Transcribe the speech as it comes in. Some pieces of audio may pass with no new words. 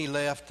He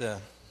left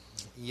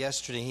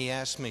yesterday. He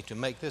asked me to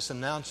make this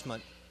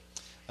announcement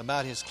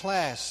about his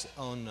class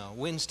on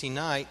Wednesday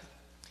night.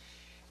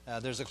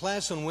 There's a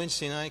class on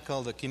Wednesday night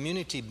called the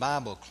Community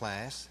Bible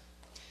Class,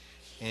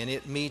 and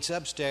it meets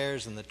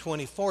upstairs in the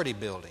 2040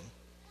 building.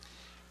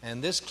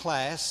 And this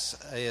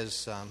class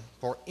is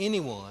for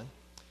anyone,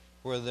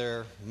 whether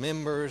they're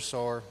members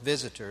or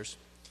visitors,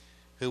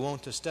 who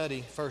want to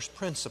study first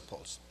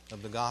principles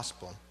of the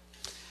gospel.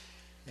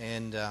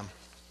 And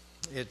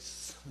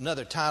it's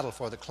another title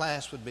for the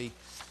class would be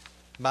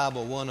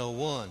Bible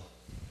 101.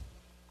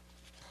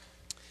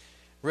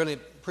 Really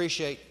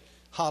appreciate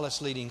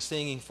Hollis leading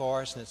singing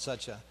for us, and it's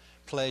such a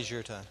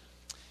pleasure to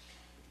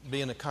be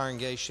in a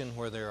congregation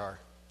where there are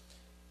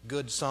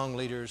good song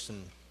leaders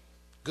and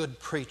good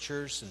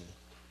preachers,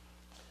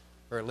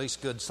 or at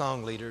least good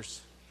song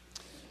leaders.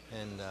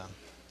 And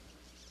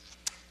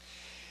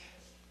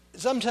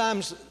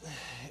sometimes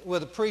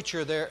with a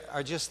preacher there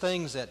are just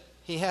things that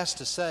he has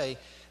to say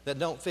that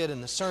don't fit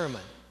in the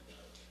sermon.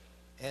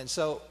 And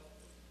so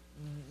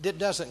it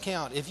doesn't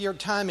count. If you're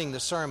timing the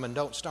sermon,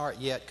 don't start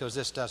yet because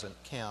this doesn't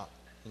count,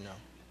 you know.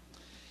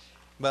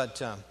 But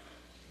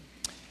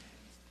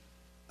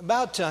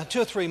about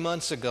 2 or 3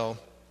 months ago,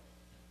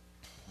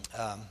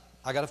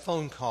 I got a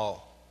phone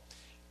call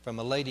from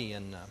a lady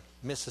in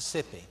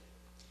Mississippi.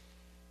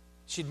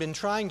 She'd been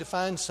trying to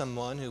find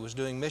someone who was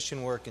doing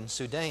mission work in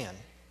Sudan.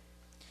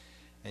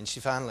 And she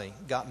finally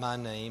got my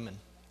name and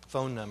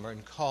phone number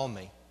and called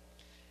me.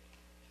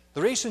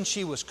 The reason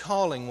she was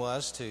calling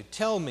was to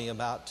tell me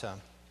about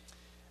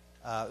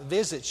a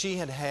visit she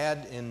had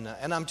had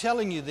and I'm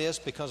telling you this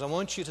because I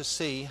want you to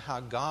see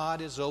how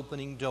God is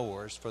opening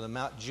doors for the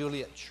Mount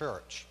Juliet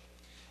Church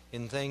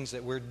in things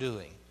that we're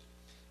doing.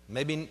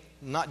 Maybe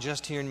not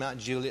just here in Mount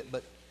Juliet,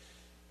 but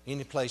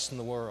any place in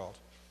the world.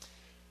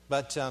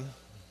 But the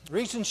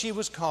reason she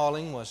was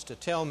calling was to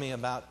tell me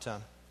about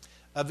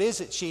a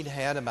visit she'd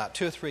had about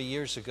 2 or 3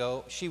 years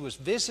ago. She was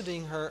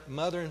visiting her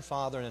mother and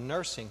father in a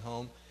nursing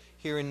home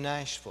here in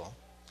Nashville.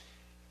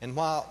 And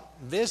while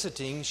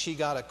visiting, she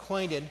got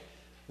acquainted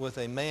with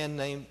a man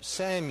named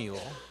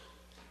Samuel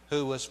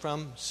who was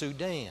from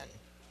Sudan.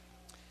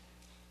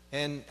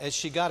 And as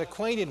she got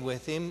acquainted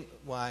with him,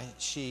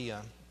 she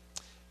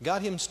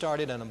got him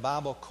started on a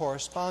Bible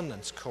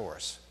correspondence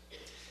course.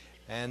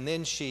 And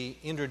then she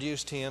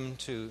introduced him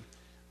to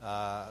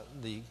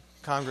the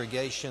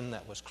congregation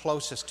that was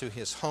closest to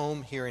his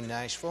home here in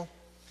Nashville.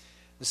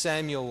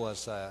 Samuel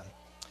was a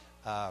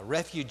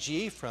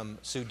refugee from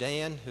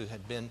Sudan who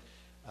had been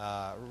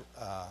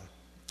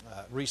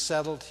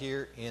resettled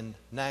here in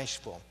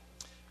Nashville.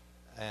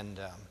 And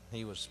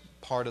he was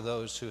part of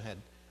those who had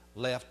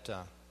left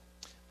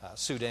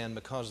Sudan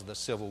because of the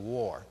Civil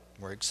War,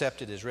 were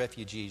accepted as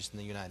refugees in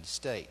the United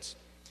States.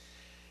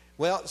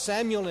 Well,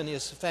 Samuel and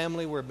his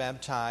family were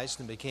baptized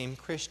and became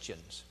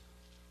Christians.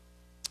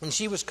 And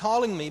she was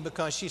calling me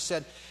because she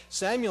said,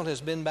 Samuel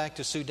has been back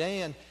to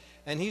Sudan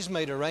and he's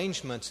made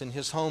arrangements in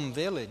his home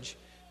village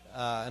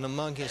and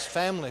among his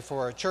family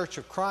for a Church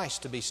of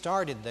Christ to be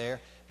started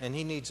there, and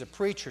he needs a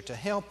preacher to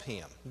help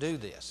him do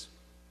this.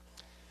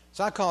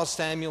 So I called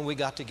Samuel, we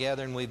got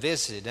together and we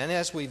visited. And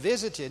as we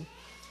visited,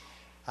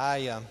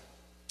 I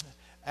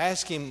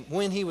asked him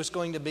when he was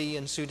going to be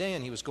in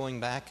Sudan. He was going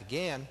back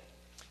again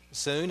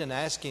soon, and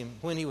asked him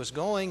when he was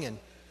going, and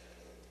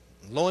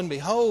lo and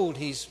behold,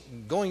 he's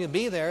going to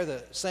be there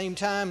the same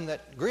time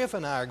that Griff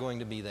and I are going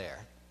to be there.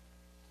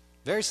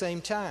 Very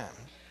same time.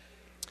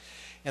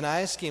 And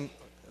I asked him,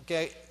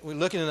 okay, we're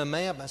looking at a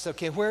map. I said,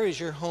 okay, where is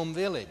your home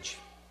village?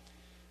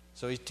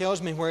 So he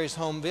tells me where his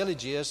home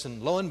village is,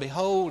 and lo and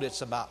behold,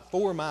 it's about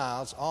 4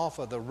 miles off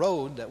of the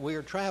road that we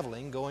are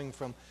traveling, going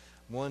from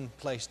one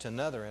place to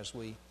another as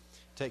we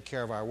take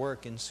care of our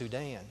work in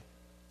Sudan.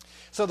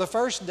 So the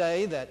first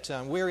day that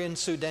we're in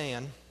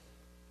Sudan,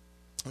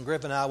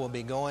 Griff and I will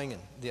be going,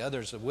 and the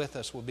others with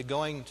us will be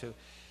going to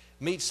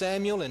meet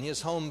Samuel in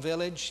his home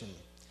village. And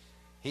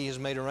he has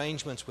made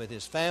arrangements with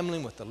his family,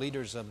 with the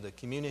leaders of the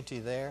community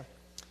there,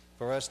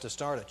 for us to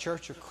start a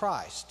Church of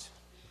Christ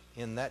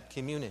in that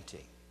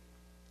community.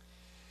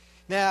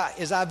 Now,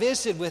 as I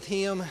visited with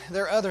him,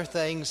 there are other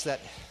things that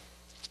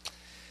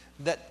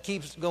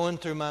keeps going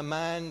through my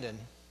mind. And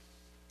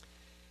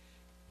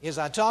as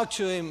I talk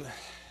to him,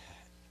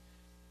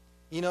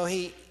 you know,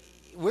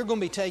 we're going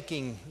to be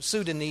taking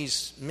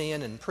Sudanese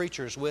men and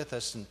preachers with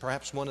us, and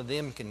perhaps one of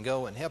them can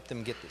go and help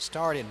them get this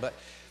started. But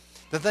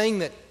the thing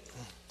that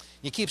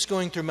keeps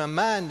going through my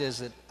mind is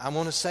that I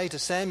want to say to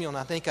Samuel, and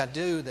I think I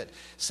do, that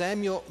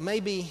Samuel,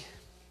 maybe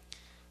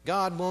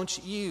God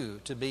wants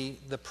you to be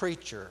the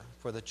preacher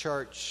for the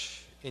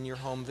church in your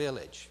home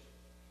village.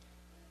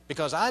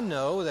 Because I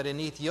know that in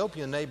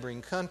Ethiopia, a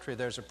neighboring country,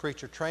 there's a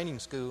preacher training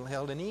school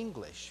held in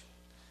English,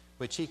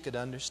 which he could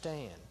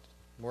understand,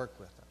 work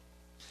with them.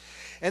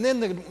 And then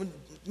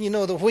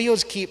the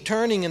wheels keep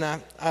turning, and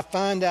I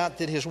find out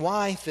that his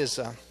wife is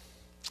a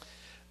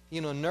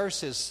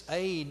nurse's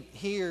aide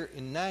here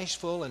in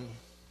Nashville, and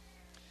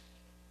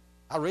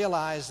I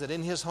realize that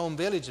in his home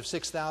village of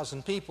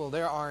 6,000 people,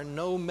 there are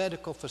no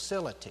medical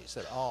facilities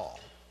at all.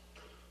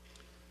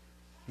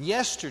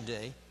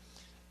 Yesterday,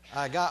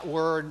 I got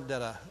word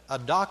that a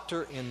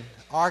doctor in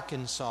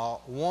Arkansas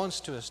wants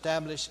to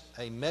establish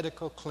a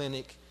medical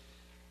clinic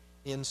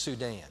in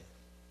Sudan.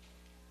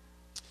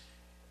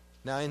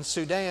 Now, in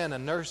Sudan, a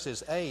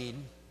nurse's aide,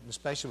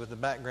 especially with the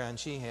background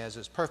she has,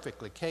 is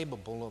perfectly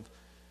capable of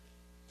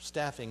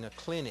staffing a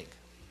clinic.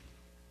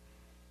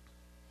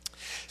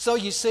 So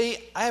you see,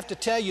 I have to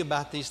tell you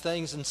about these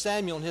things, and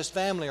Samuel and his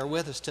family are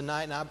with us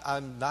tonight, and I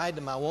invited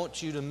them. I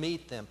want you to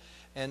meet them.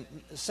 And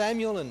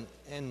Samuel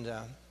and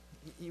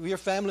your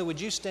family, would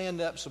you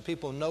stand up so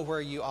people know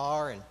where you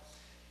are?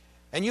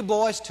 And you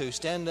boys too,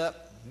 stand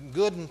up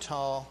good and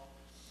tall.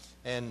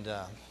 And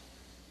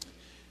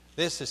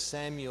this is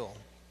Samuel.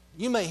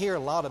 You may hear a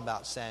lot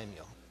about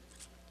Samuel.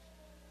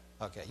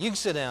 Okay, you can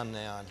sit down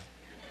now.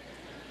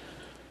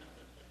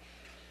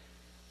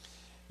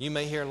 You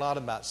may hear a lot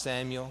about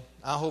Samuel.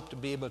 I hope to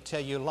be able to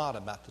tell you a lot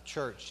about the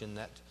church in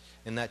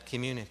that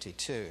community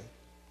too.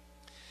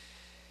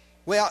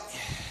 Well,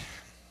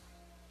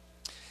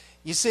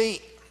 you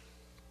see,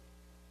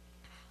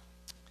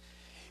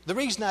 the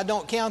reason I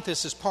don't count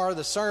this as part of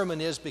the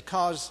sermon is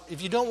because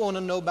if you don't want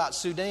to know about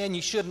Sudan,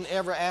 you shouldn't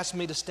ever ask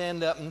me to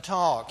stand up and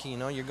talk. You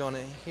know, you're going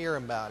to hear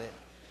about it.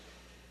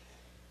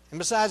 And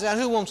besides that,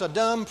 who wants a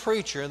dumb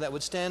preacher that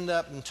would stand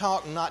up and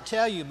talk and not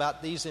tell you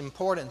about these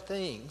important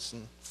things?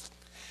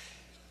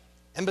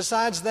 And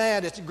besides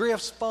that, it's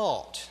Griff's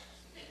fault.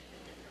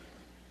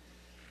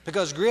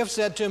 Because Griff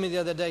said to me the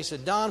other day, he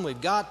said, Don,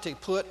 we've got to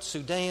put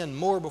Sudan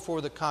more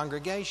before the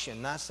congregation.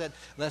 And I said,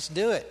 let's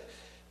do it.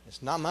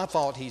 It's not my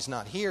fault he's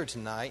not here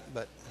tonight,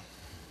 but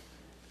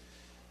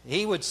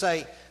he would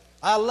say,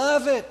 I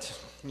love it.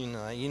 You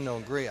know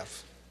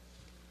Griff.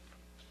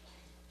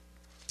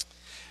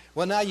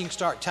 Well, now you can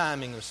start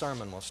timing. The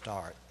sermon will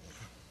start.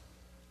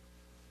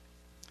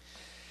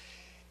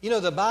 You know,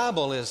 the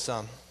Bible is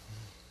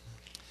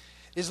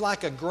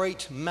like a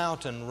great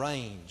mountain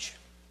range.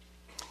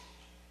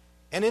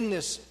 And in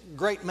this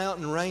great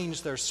mountain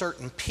range, there are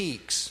certain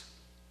peaks.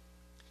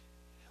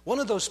 One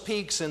of those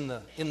peaks in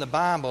the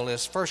Bible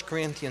is 1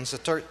 Corinthians, the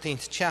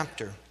 13th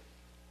chapter.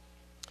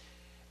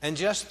 And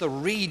just the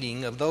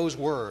reading of those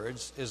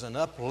words is an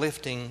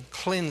uplifting,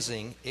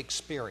 cleansing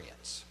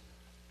experience.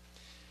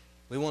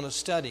 We want to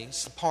study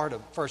part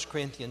of 1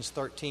 Corinthians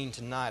 13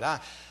 tonight.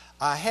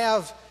 I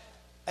have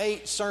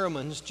 8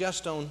 sermons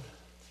just on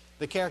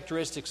the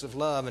characteristics of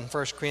love in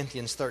 1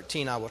 Corinthians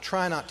 13. I will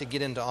try not to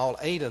get into all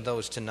 8 of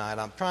those tonight.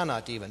 I'm trying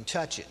not to even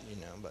touch it,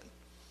 but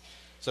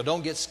so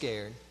don't get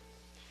scared.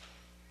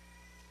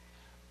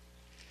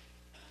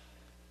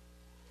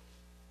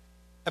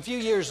 A few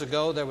years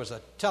ago, there was a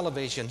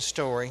television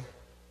story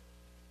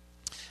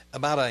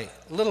about a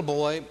little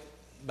boy,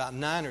 about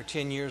 9 or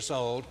 10 years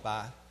old,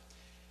 by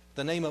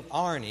the name of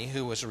Arnie,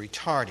 who was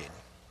retarded.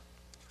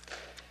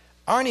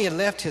 Arnie had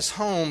left his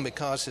home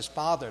because his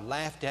father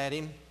laughed at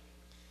him.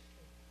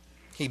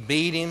 He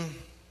beat him.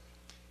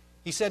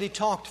 He said he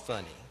talked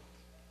funny.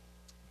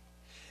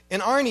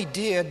 And Arnie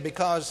did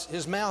because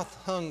his mouth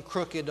hung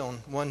crooked on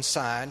one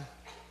side.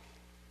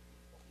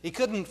 He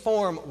couldn't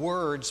form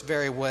words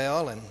very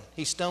well, and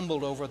he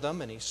stumbled over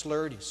them, and he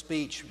slurred his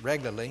speech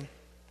regularly.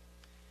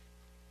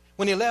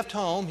 When he left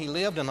home, he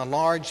lived in a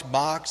large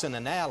box in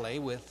an alley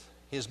with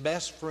his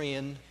best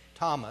friend,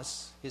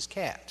 Thomas, his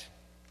cat.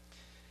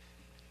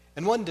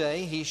 And one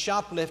day, he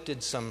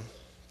shoplifted some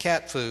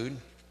cat food,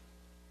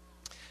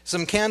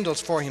 some candles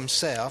for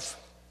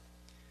himself,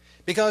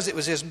 because it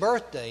was his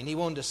birthday, and he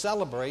wanted to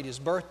celebrate his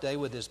birthday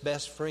with his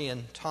best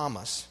friend,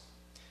 Thomas.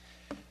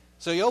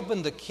 So he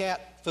opened the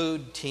cat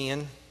food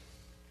tin,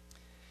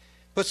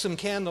 put some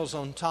candles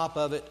on top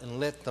of it,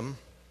 and lit them.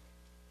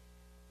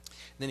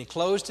 Then he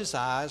closed his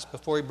eyes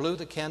before he blew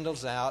the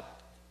candles out,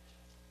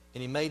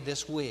 and he made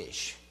this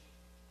wish.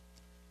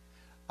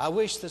 I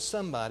wish that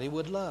somebody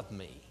would love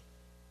me.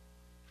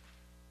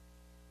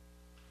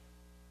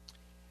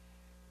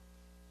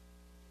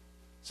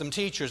 Some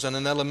teachers in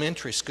an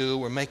elementary school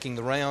were making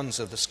the rounds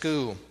of the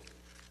school.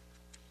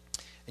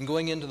 And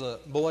going into the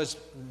boys'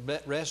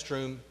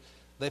 restroom,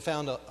 they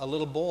found a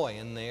little boy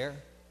in there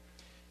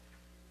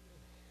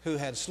who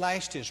had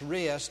slashed his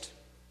wrist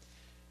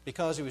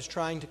because he was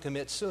trying to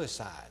commit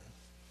suicide.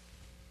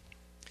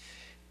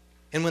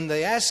 And when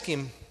they asked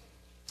him,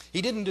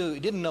 he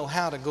didn't know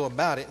how to go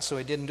about it, so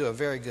he didn't do a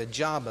very good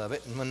job of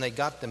it. And when they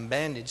got them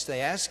bandaged, they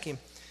asked him,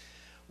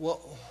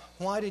 well,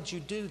 why did you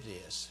do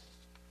this?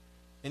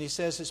 And he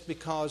says, it's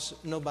because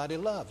nobody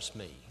loves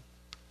me.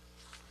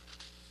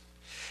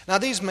 Now,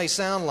 these may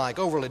sound like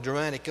overly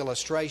dramatic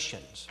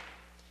illustrations,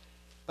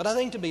 but I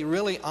think to be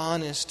really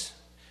honest,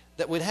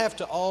 that we'd have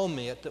to all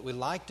admit that we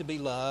like to be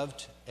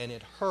loved, and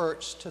it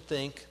hurts to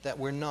think that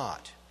we're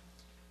not.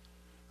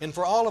 And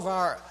for all of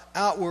our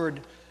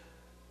outward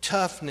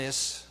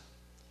toughness,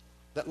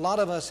 that a lot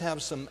of us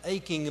have some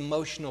aching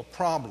emotional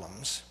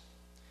problems.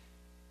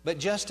 But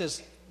just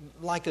as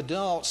like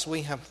adults,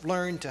 we have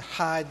learned to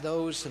hide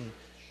those and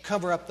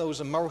cover up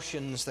those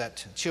emotions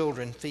that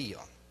children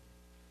feel.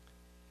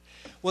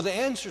 Well, the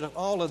answer to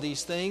all of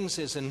these things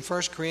is in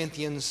 1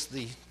 Corinthians,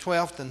 the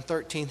 12th and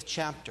 13th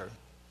chapter.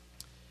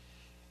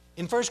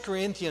 In 1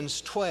 Corinthians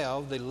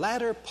 12, the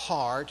latter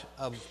part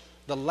of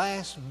the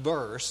last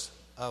verse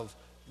of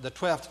the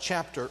 12th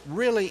chapter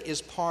really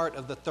is part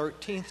of the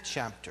 13th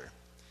chapter.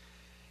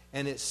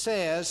 And it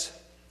says,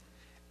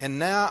 "And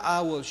now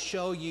I will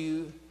show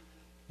you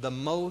the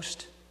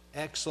most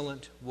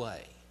excellent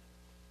way."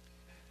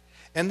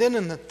 And then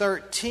in the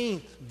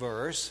 13th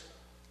verse,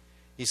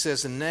 he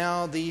says, "And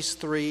now these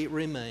three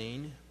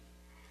remain,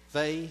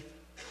 faith,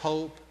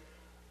 hope,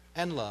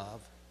 and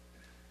love.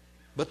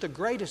 But the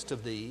greatest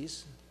of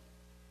these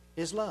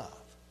is love."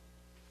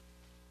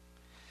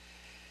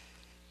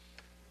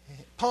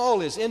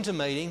 Paul is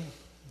intimating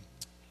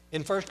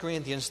in 1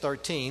 Corinthians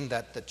 13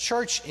 that the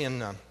church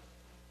in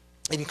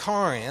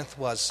Corinth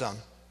was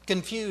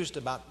confused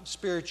about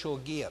spiritual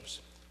gifts,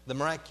 the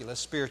miraculous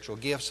spiritual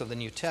gifts of the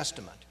New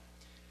Testament.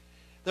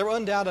 There were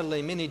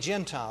undoubtedly many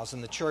Gentiles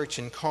in the church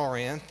in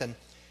Corinth, and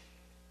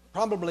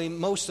probably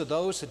most of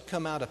those had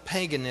come out of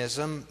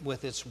paganism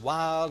with its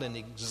wild and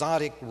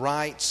exotic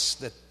rites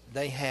that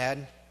they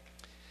had,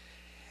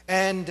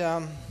 and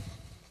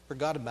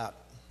forgot about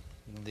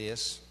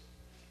this.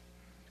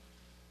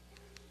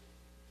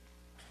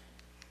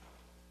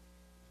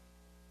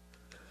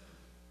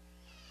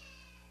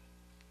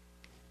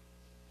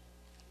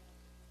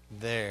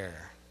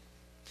 There.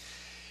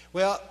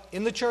 Well,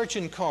 in the church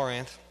in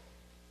Corinth,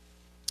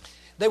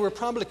 they were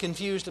probably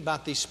confused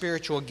about these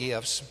spiritual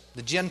gifts.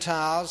 The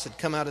Gentiles had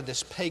come out of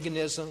this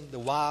paganism, the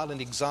wild and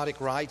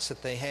exotic rites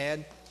that they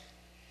had.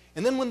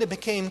 And then when they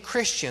became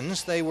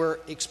Christians, they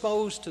were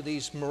exposed to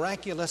these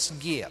miraculous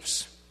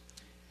gifts.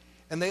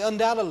 And they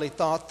undoubtedly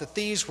thought that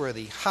these were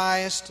the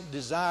highest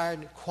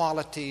desired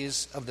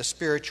qualities of the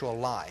spiritual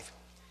life.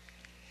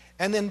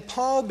 And then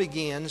Paul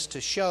begins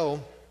to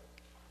show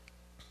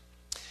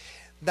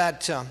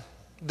that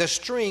the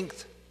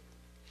strength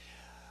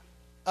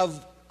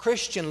of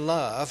Christian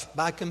love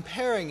by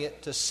comparing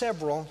it to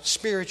several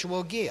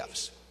spiritual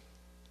gifts.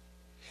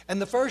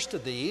 And the first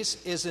of these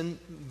is in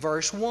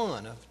verse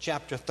 1 of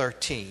chapter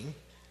 13,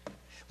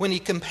 when he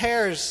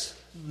compares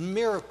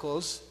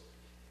miracles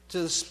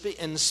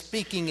and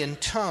speaking in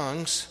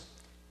tongues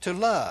to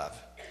love.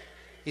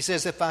 He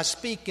says, "If I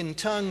speak in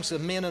tongues of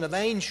men and of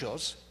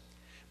angels,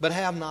 but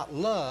have not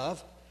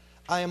love,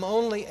 I am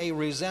only a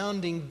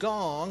resounding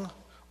gong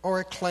or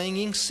a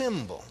clanging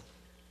cymbal."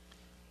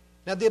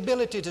 Now, the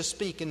ability to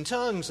speak in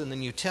tongues in the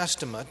New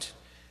Testament,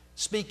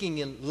 speaking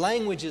in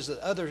languages that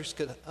others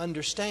could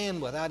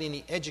understand without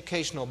any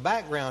educational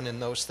background in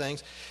those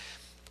things,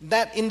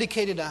 that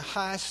indicated a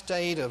high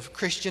state of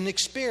Christian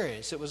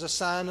experience. It was a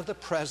sign of the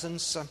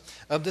presence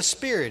of the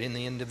Spirit in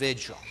the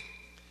individual.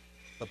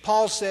 But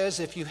Paul says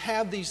if you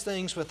have these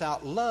things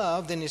without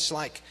love, then it's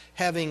like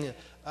having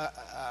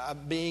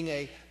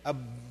being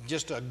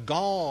just a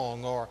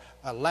gong or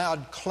a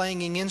loud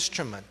clanging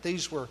instrument.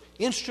 These were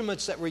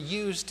instruments that were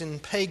used in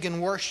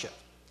pagan worship.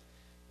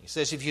 He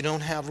says if you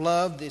don't have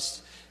love,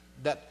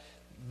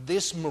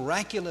 this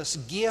miraculous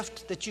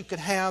gift that you could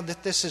have,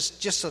 that this is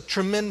just a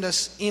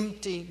tremendous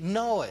empty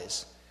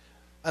noise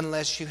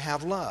unless you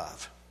have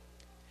love.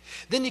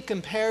 Then he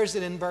compares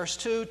it in verse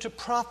 2 to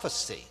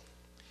prophecy.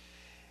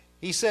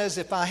 He says,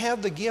 if I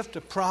have the gift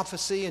of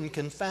prophecy and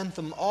can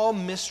fathom all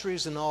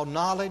mysteries and all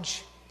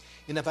knowledge,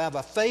 and if I have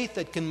a faith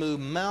that can move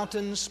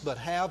mountains but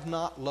have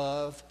not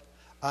love,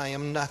 I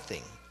am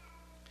nothing.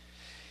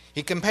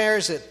 He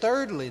compares it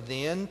thirdly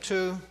then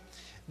to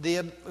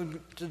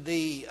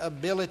the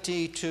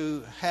ability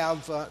to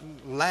have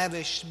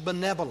lavish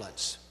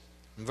benevolence.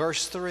 In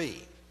verse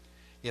 3,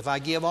 if I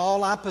give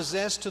all I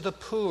possess to the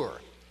poor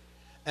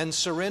and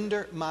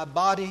surrender my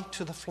body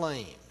to the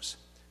flames,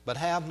 but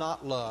have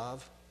not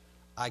love,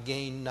 I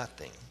gain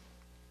nothing.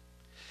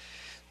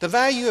 The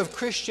value of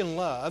Christian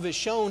love is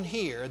shown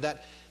here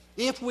that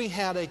if we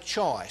had a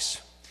choice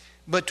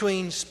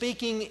between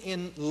speaking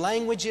in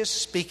languages,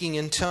 speaking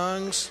in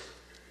tongues,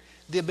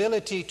 the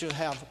ability to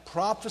have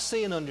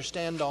prophecy and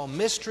understand all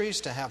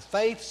mysteries, to have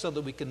faith so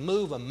that we could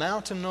move a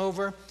mountain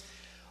over,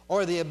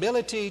 or the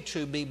ability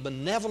to be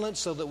benevolent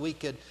so that we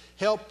could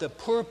help the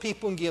poor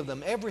people and give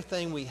them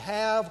everything we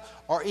have,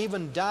 or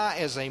even die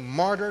as a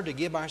martyr to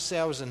give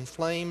ourselves in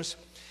flames,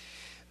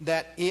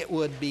 that it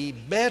would be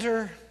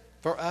better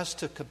for us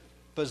to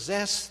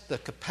possess the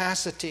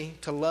capacity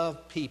to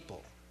love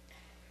people.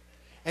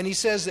 And he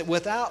says that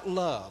without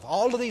love,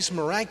 all of these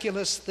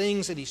miraculous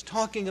things that he's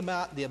talking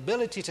about, the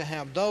ability to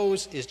have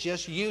those is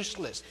just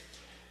useless.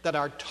 That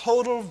our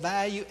total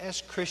value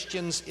as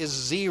Christians is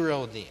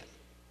zero then.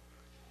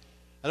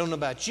 I don't know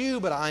about you,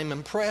 but I'm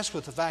impressed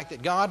with the fact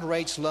that God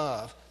rates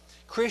love,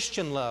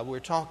 Christian love we're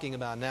talking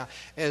about now,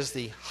 as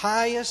the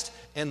highest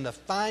and the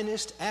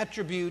finest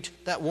attribute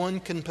that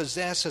one can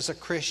possess as a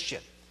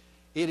Christian.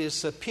 It is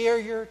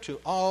superior to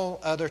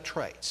all other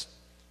traits.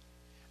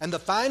 And the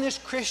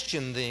finest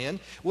Christian then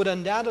would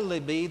undoubtedly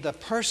be the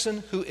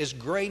person who is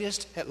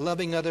greatest at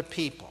loving other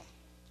people.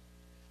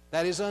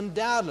 That is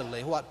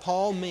undoubtedly what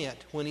Paul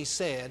meant when he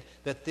said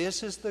that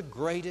this is the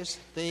greatest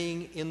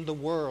thing in the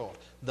world,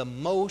 the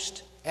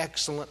most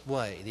excellent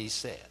way, he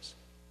says.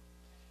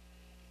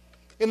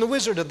 In The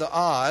Wizard of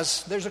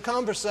Oz, there's a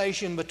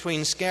conversation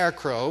between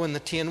Scarecrow and the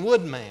Tin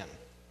Woodman.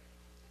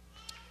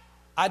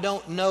 "I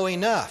don't know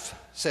enough,"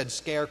 said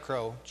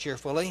Scarecrow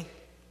cheerfully.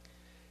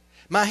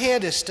 "My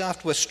head is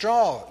stuffed with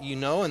straw, you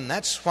know, and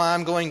that's why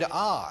I'm going to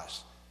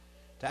Oz,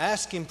 to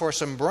ask him for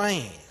some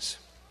brains."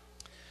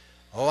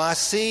 "Oh, I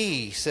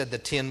see," said the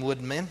Tin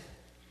Woodman.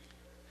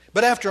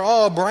 "But after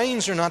all,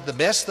 brains are not the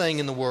best thing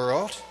in the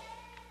world."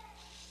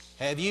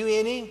 "Have you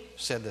any?"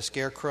 said the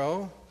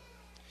Scarecrow.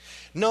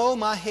 "No,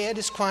 my head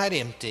is quite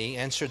empty,"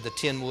 answered the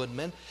Tin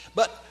Woodman.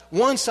 "But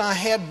once I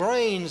had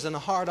brains and a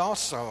heart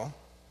also.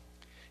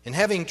 And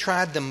having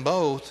tried them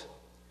both,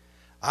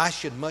 I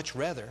should much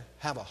rather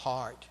have a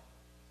heart."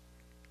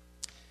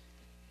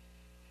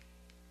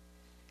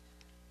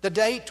 The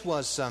date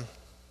was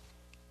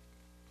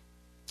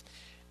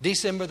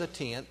December the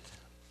 10th,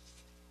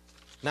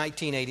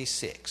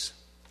 1986.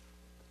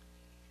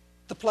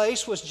 The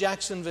place was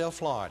Jacksonville,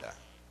 Florida.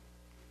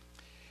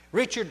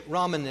 Richard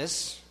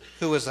Romanes,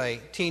 who was a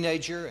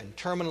teenager and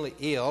terminally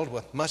ill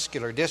with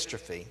muscular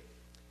dystrophy,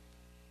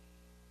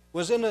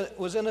 was in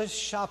a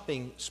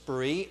shopping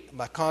spree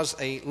because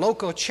a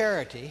local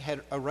charity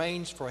had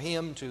arranged for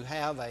him to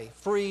have a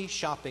free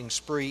shopping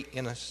spree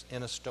in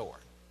a store.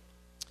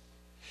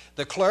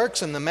 The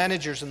clerks and the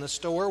managers in the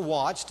store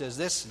watched as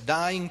this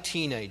dying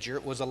teenager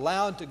was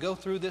allowed to go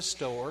through this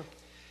store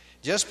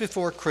just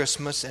before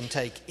Christmas and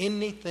take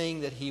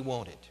anything that he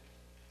wanted.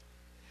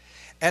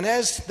 And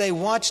as they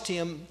watched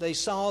him, they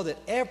saw that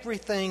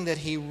everything that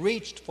he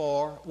reached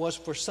for was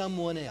for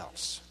someone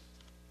else.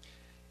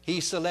 He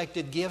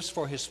selected gifts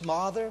for his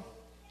father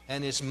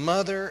and his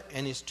mother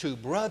and his two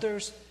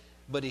brothers,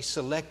 but he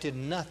selected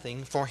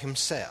nothing for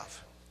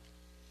himself.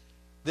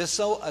 This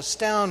so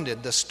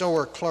astounded the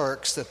store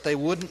clerks that they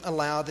wouldn't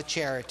allow the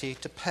charity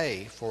to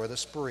pay for the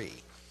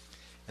spree,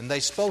 and they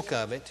spoke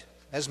of it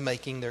as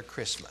making their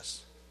Christmas.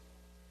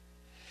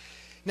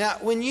 Now,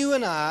 when you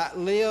and I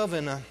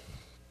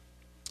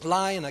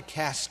lie in a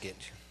casket,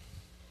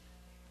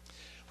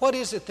 what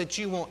is it that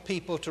you want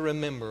people to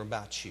remember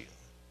about you?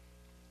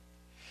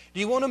 Do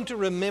you want them to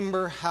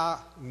remember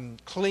how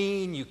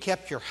clean you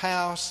kept your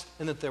house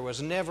and that there was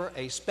never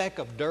a speck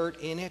of dirt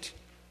in it?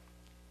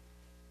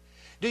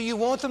 Do you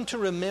want them to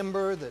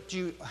remember that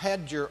you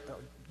had your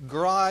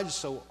garage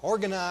so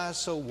organized,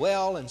 so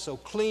well, and so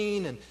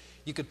clean, and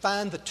you could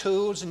find the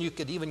tools and you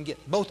could even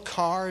get both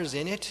cars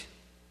in it?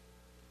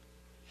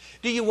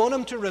 Do you want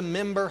them to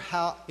remember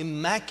how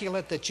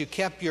immaculate that you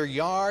kept your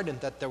yard and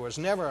that there was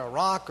never a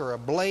rock or a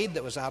blade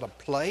that was out of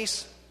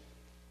place?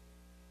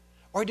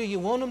 Or do you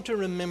want them to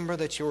remember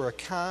that you were a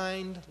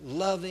kind,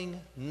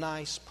 loving,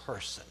 nice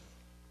person?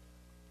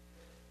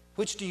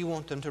 Which do you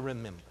want them to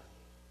remember?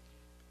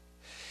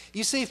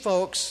 You see,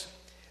 folks,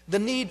 the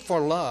need for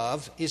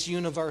love is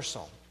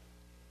universal.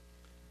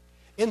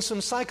 In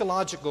some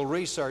psychological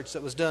research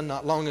that was done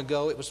not long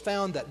ago, it was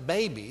found that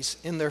babies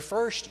in their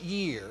first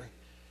year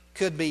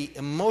could be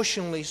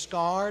emotionally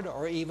scarred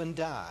or even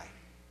die.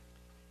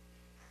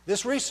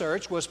 This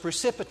research was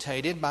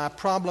precipitated by a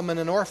problem in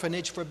an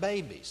orphanage for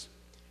babies.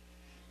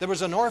 There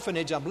was an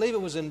orphanage, I believe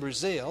it was in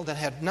Brazil, that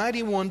had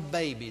 91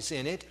 babies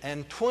in it,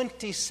 and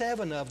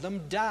 27 of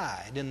them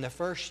died in the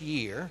first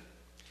year,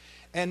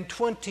 and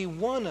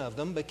 21 of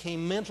them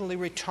became mentally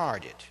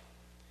retarded.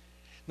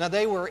 Now,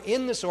 they were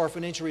in this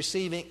orphanage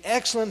receiving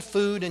excellent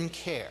food and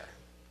care.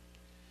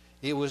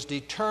 It was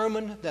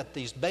determined that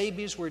these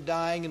babies were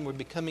dying and were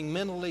becoming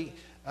mentally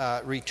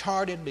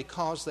retarded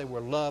because they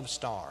were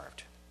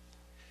love-starved.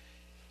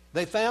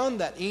 They found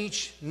that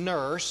each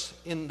nurse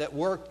that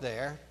worked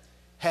there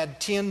had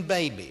 10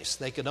 babies.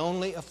 They could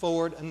only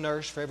afford a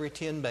nurse for every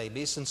 10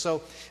 babies. And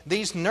so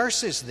these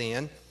nurses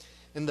then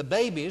and the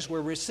babies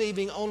were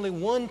receiving only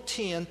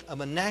 1/10 of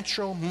a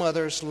natural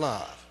mother's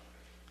love.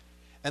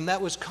 And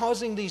that was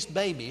causing these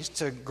babies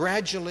to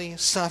gradually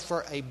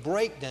suffer a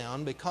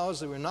breakdown because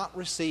they were not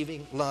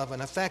receiving love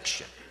and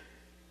affection.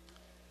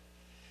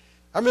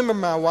 I remember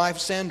my wife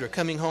Sandra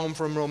coming home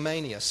from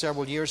Romania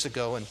several years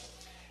ago and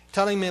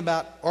telling me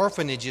about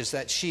orphanages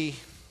that she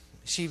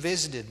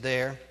visited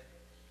there.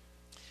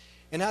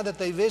 And how that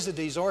they visited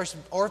these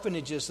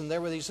orphanages, and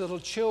there were these little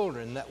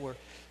children that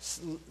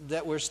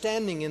were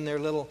standing in their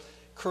little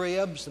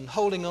cribs and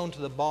holding on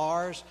to the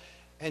bars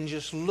and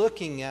just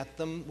looking at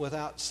them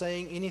without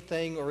saying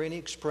anything or any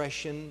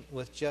expression,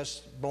 with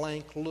just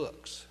blank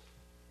looks.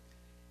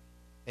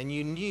 And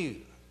you knew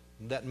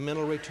that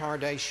mental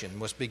retardation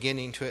was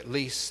beginning to at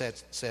least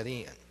set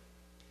in.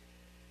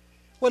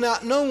 Well, now,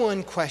 no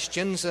one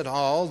questions at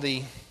all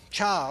the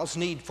child's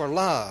need for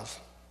love.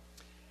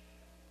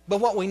 But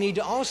what we need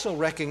to also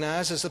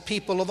recognize is that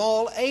people of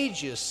all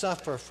ages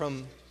suffer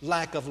from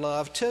lack of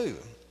love too.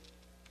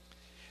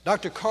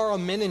 Dr. Carl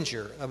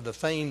Menninger of the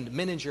famed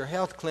Menninger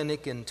Health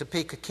Clinic in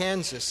Topeka,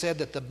 Kansas, said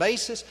that the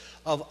basis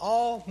of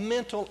all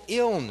mental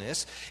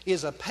illness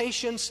is a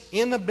patient's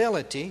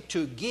inability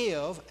to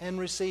give and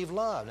receive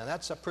love. Now,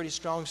 that's a pretty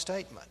strong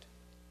statement.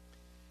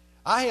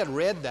 I had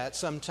read that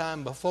some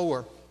time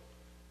before,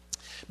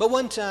 but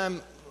one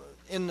time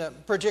in the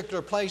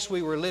particular place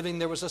we were living,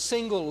 there was a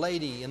single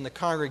lady in the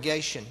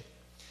congregation.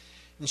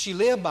 And she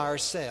lived by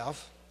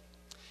herself.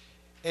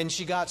 And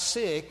she got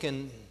sick.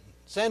 And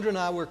Sandra and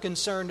I were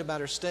concerned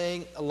about her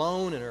staying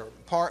alone in her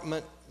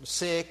apartment,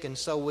 sick. And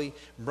so we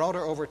brought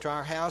her over to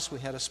our house. We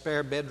had a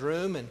spare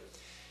bedroom.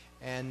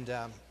 And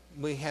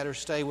we had her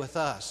stay with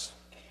us.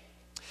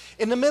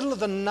 In the middle of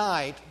the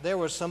night, there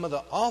were some of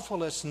the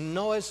awfulest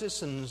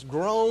noises and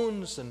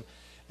groans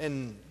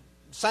and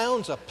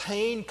sounds of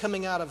pain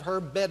coming out of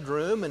her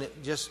bedroom, and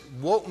it just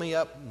woke me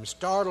up and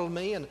startled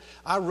me. And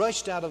I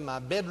rushed out of my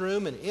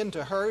bedroom and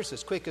into hers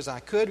as quick as I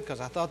could because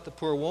I thought the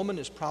poor woman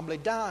is probably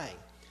dying.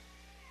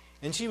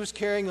 And she was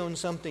carrying on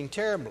something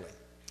terribly.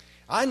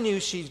 I knew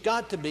she's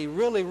got to be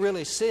really,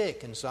 really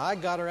sick, and so I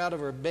got her out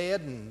of her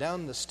bed and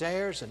down the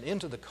stairs and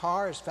into the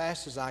car as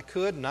fast as I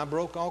could, and I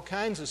broke all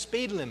kinds of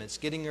speed limits,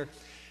 getting her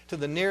to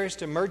the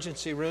nearest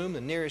emergency room,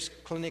 the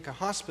nearest clinic or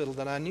hospital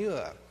that I knew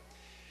of.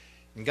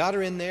 And got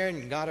her in there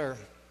and got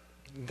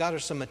her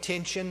some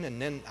attention,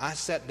 and then I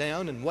sat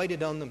down and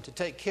waited on them to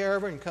take care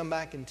of her and come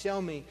back and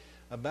tell me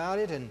about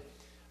it. And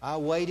I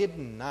waited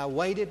and I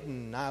waited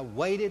and I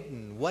waited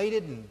and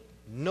waited, and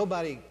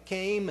nobody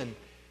came. And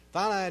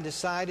finally I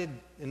decided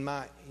in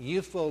my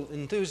youthful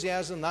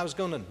enthusiasm I was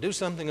going to do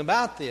something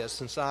about this.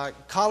 And so I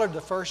collared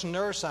the first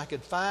nurse I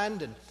could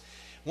find and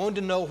wanted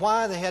to know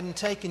why they hadn't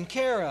taken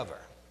care of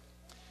her.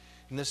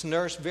 And this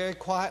nurse very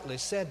quietly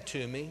said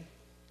to me,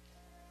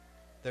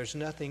 "There's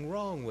nothing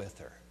wrong with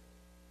her."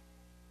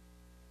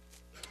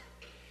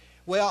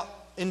 Well,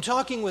 in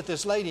talking with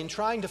this lady and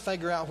trying to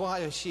figure out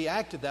why she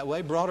acted that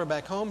way, brought her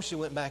back home, she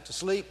went back to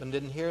sleep and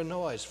didn't hear a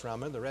noise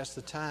from her the rest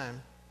of the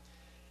time.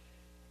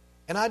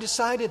 And I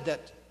decided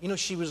that,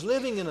 she was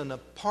living in an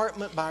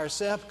apartment by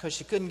herself because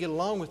she couldn't get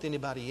along with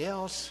anybody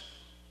else.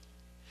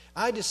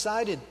 I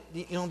decided,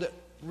 that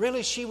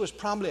really she was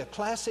probably a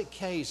classic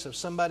case of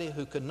somebody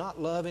who could not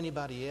love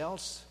anybody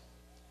else.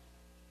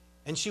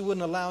 And she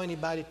wouldn't allow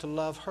anybody to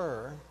love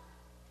her.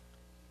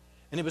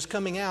 And it was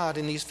coming out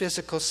in these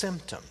physical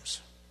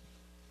symptoms.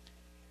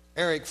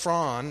 Erich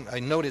Fromm, a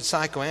noted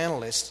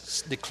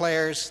psychoanalyst,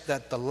 declares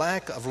that the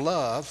lack of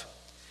love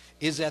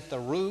is at the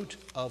root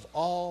of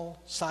all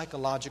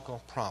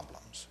psychological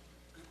problems.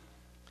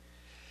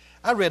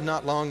 I read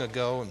not long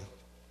ago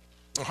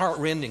a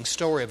heart-rending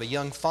story of a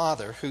young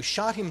father who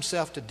shot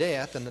himself to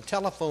death in a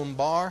telephone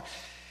booth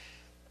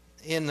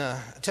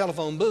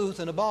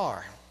in a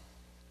bar.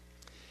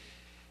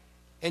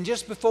 And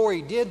just before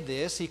he did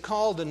this, he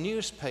called the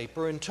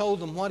newspaper and told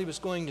them what he was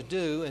going to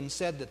do, and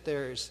said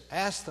that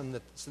asked them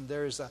that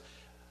there's a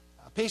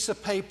piece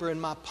of paper in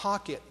my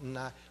pocket, and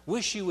I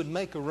wish you would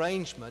make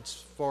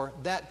arrangements for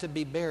that to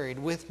be buried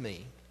with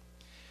me.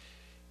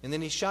 And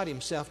then he shot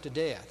himself to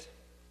death.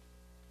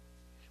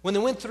 When they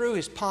went through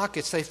his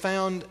pockets, they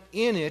found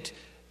in it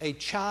a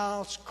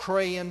child's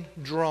crayon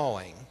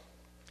drawing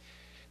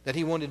that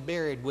he wanted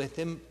buried with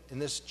him,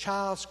 and this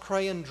child's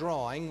crayon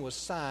drawing was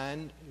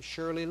signed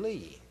Shirley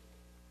Lee.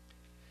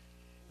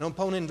 And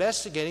upon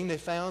investigating, they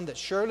found that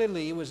Shirley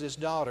Lee was his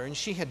daughter, and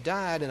she had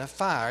died in a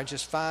fire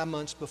just 5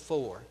 months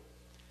before.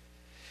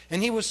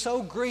 And he was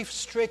so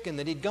grief-stricken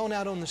that he'd gone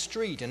out on the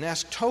street and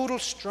asked total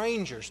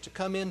strangers to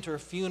come into her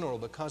funeral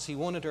because he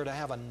wanted her to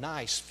have a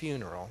nice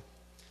funeral.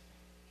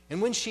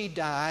 And when she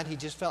died, he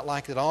just felt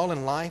like that all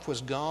in life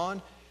was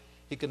gone.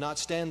 He could not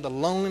stand the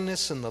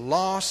loneliness and the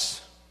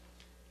loss,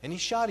 and he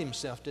shot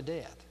himself to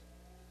death.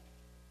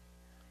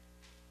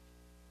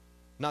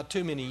 Not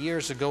too many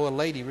years ago, a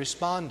lady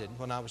responded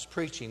when I was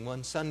preaching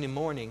one Sunday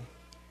morning.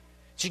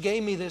 She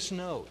gave me this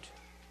note.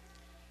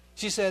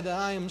 She said,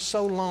 "I am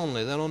so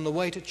lonely that on the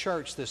way to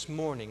church this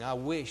morning, I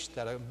wish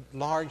that a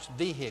large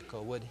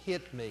vehicle would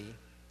hit me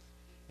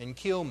and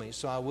kill me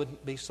so I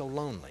wouldn't be so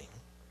lonely."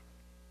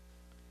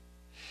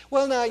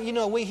 Well,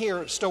 now, we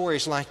hear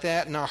stories like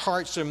that and our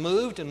hearts are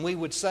moved, and we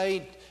would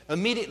say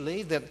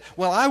immediately that,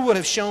 well, I would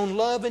have shown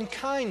love and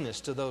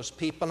kindness to those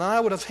people and I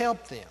would have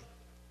helped them.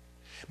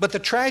 But the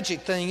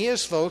tragic thing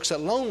is, folks, that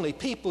lonely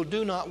people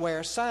do not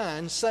wear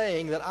signs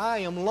saying that I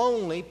am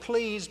lonely,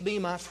 please be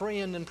my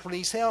friend and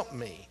please help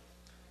me.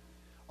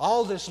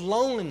 All this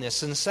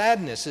loneliness and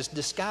sadness is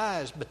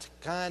disguised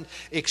behind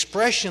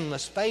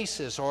expressionless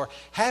faces or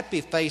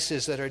happy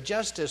faces that are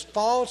just as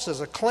false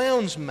as a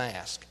clown's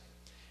mask.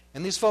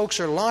 And these folks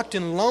are locked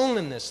in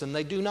loneliness, and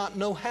they do not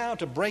know how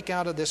to break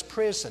out of this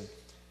prison.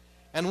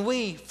 And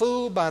we,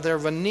 fooled by their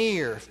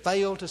veneer,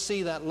 fail to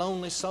see that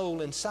lonely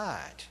soul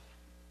inside.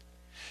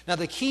 Now,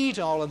 the key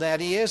to all of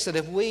that is that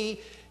if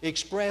we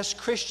express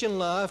Christian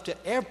love to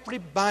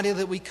everybody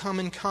that we come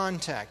in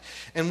contact,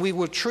 and we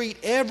will treat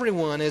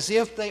everyone as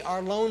if they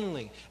are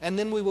lonely, and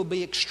then we will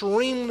be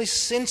extremely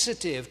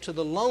sensitive to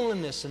the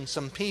loneliness in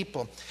some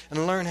people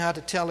and learn how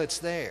to tell it's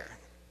there.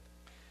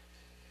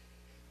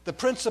 The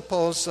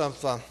principles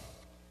of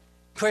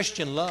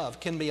Christian love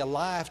can be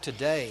alive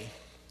today,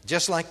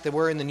 just like they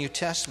were in the New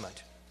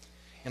Testament,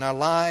 in our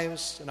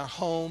lives, in our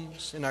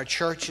homes, in our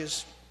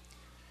churches.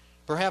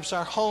 Perhaps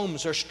our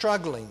homes are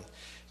struggling.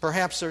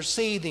 Perhaps they're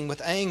seething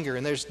with anger,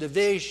 and there's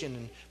division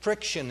and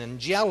friction and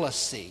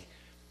jealousy.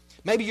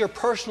 Maybe your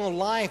personal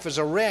life is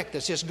a wreck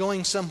that's just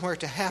going somewhere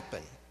to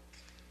happen.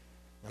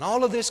 And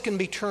all of this can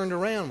be turned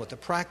around with the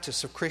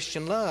practice of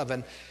Christian love.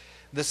 And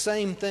the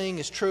same thing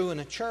is true in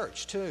a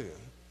church too.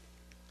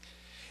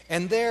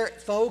 And there,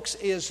 folks,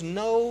 is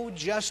no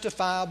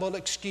justifiable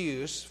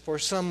excuse for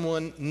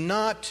someone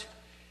not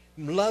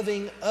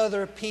loving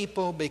other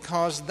people,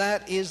 because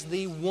that is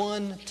the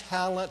one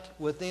talent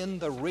within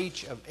the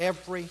reach of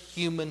every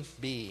human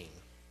being.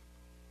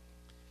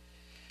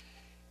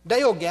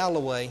 Dale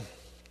Galloway,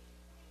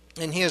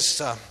 in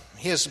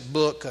his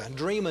book,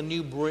 Dream a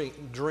New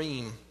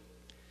Dream,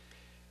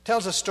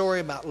 tells a story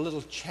about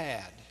little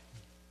Chad.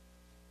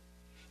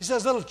 He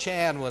says little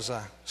Chad was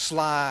a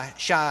sly,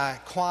 shy,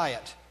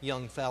 quiet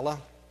young fella.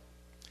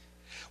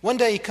 One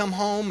day he came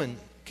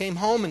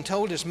home and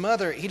told his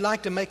mother he'd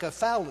like to make a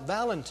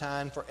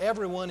valentine for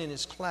everyone in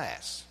his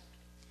class.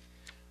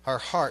 Her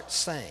heart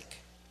sank.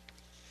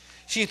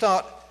 She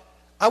thought,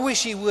 I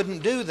wish he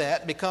wouldn't do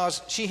that,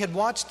 because she had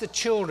watched the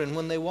children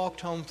when they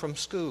walked home from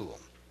school.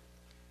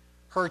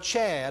 Her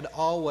Chad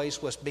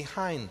always was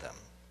behind them.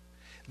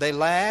 They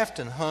laughed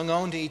and hung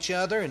on to each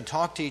other and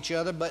talked to each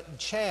other, but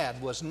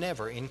Chad was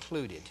never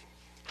included.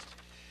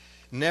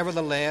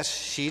 Nevertheless,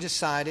 she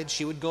decided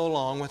she would go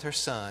along with her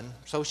son,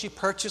 so she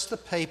purchased the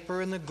paper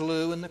and the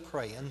glue and the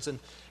crayons, and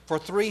for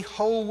 3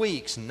 whole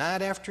weeks,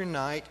 night after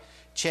night,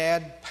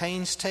 Chad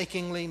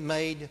painstakingly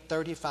made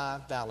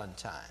 35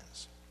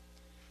 valentines.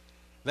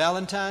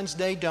 Valentine's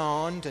Day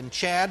dawned, and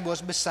Chad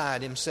was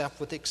beside himself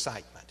with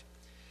excitement.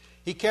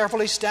 He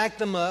carefully stacked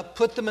them up,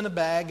 put them in a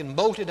bag, and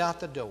bolted out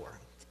the door.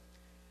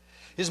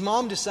 His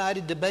mom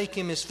decided to bake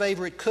him his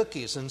favorite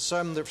cookies and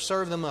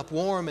serve them up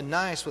warm and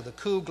nice with a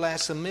cool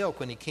glass of milk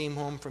when he came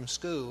home from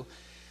school.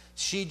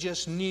 She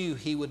just knew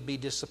he would be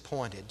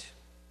disappointed.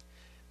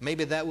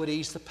 Maybe that would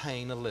ease the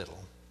pain a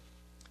little.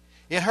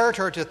 It hurt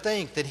her to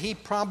think that he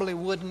probably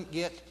wouldn't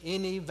get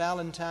any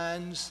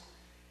valentines,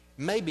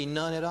 maybe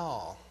none at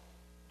all.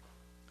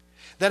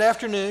 That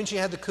afternoon, she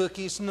had the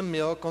cookies and the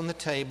milk on the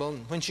table.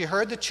 And when she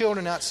heard the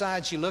children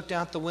outside, she looked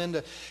out the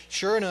window.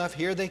 Sure enough,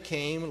 here they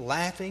came,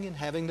 laughing and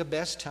having the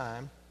best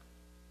time.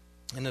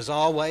 And as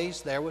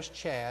always, there was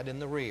Chad in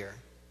the rear.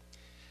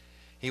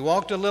 He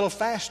walked a little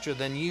faster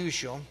than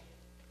usual.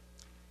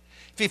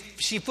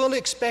 She fully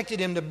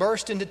expected him to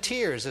burst into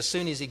tears as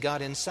soon as he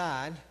got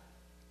inside.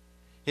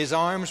 His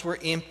arms were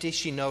empty,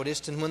 she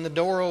noticed, and when the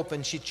door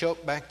opened, she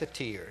choked back the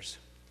tears.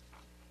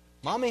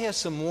 Mommy has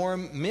some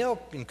warm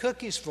milk and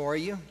cookies for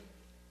you.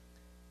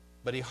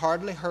 But he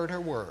hardly heard her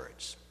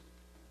words.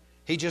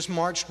 He just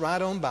marched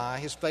right on by,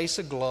 his face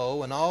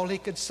aglow, and all he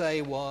could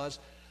say was,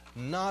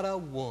 not a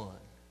one,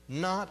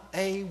 not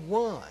a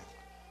one.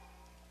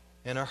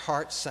 And her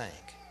heart sank.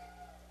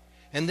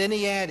 And then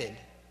he added,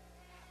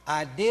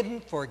 I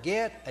didn't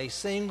forget a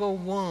single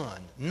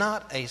one,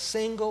 not a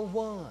single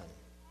one.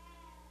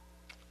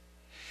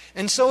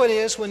 And so it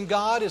is when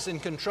God is in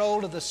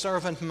control of the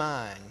servant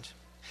mind.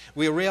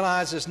 We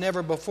realize as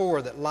never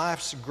before that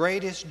life's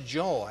greatest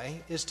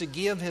joy is to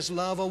give His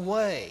love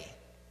away.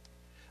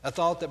 A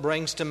thought that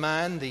brings to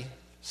mind the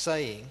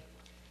saying,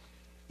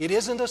 it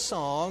isn't a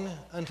song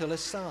until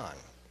it's sung.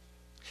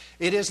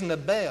 It isn't a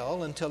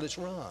bell until it's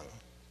rung.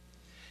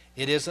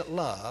 It isn't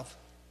love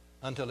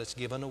until it's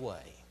given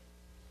away.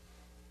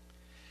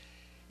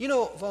 You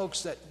know,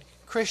 folks, that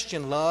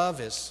Christian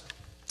love is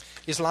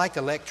like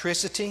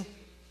electricity.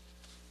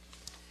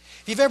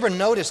 If you've ever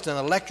noticed an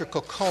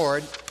electrical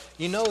cord,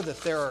 you know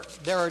that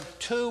there are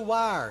 2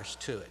 wires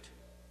to it.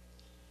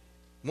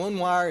 One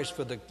wire is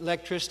for the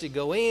electricity to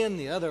go in,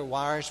 the other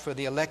wire is for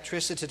the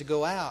electricity to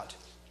go out.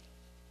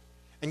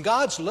 And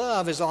God's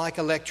love is like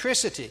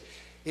electricity.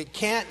 It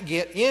can't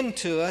get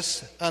into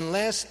us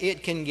unless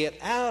it can get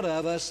out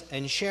of us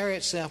and share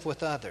itself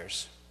with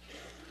others.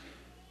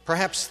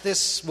 Perhaps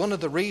this is one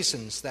of the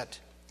reasons that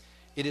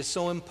it is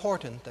so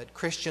important that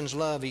Christians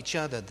love each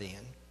other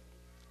then.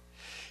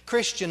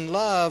 Christian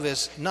love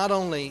is not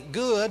only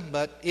good,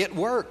 but it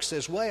works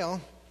as well.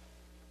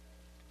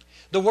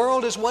 The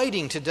world is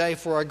waiting today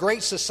for a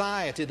great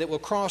society that will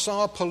cross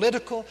all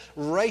political,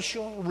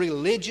 racial,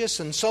 religious,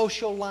 and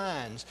social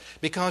lines,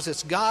 because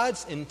it's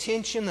God's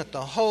intention that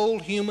the whole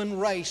human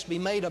race be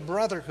made a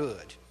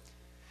brotherhood.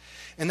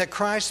 And that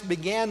Christ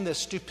began this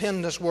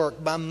stupendous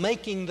work by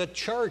making the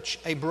church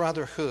a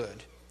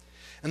brotherhood.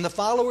 And the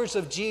followers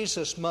of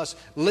Jesus must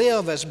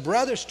live as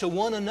brothers to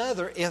one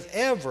another if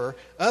ever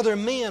other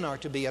men are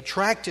to be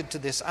attracted to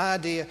this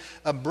idea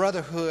of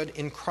brotherhood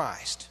in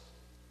Christ.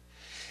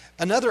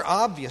 Another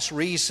obvious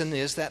reason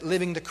is that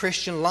living the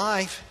Christian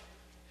life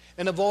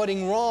and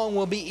avoiding wrong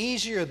will be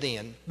easier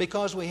then,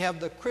 because we have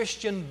the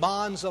Christian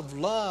bonds of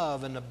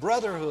love and the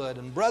brotherhood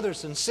and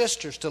brothers and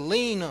sisters to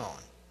lean on.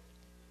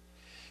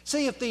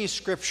 See if these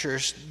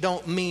scriptures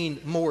don't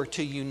mean more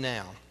to you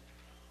now.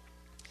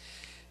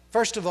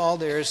 First of all,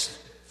 there's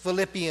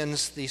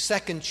Philippians, the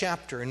 2nd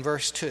chapter, in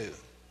verse 2.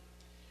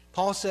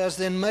 Paul says,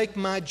 then make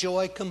my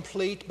joy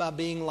complete by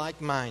being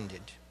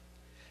like-minded,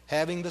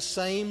 having the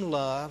same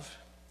love,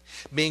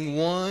 being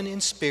one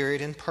in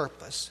spirit and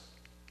purpose.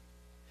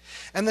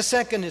 And the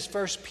second is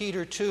 1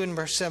 Peter 2 and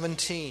verse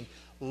 17.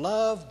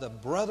 Love the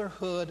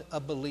brotherhood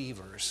of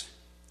believers.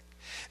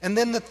 And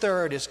then the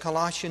third is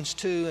Colossians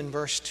 2 and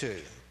verse 2.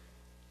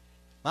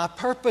 My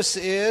purpose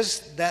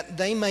is that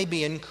they may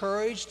be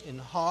encouraged in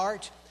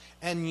heart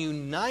and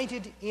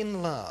united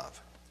in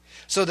love,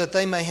 so that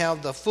they may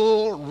have the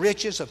full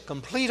riches of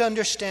complete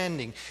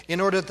understanding,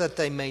 in order that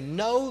they may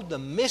know the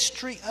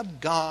mystery of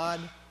God,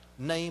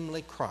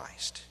 namely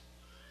Christ.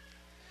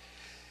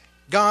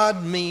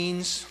 God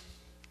means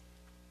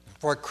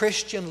for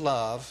Christian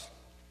love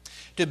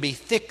to be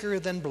thicker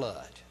than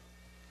blood.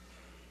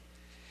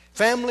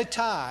 Family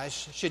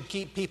ties should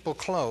keep people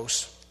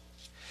close,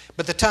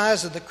 but the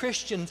ties of the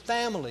Christian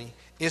family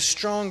is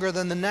stronger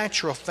than the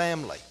natural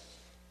family.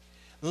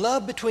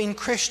 Love between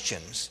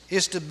Christians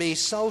is to be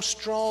so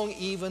strong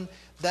even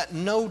that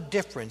no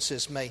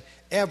differences may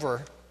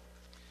ever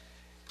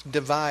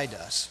divide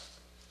us.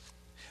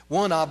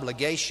 One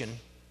obligation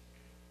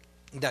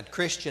that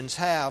Christians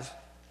have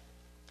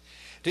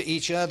to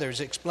each other is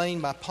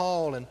explained by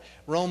Paul in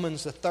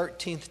Romans the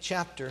 13th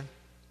chapter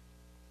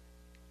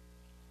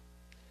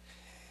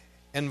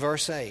and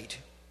verse 8.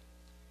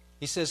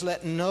 He says,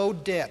 let no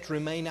debt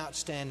remain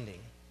outstanding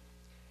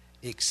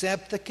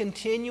except the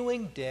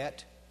continuing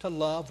debt to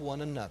love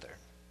one another.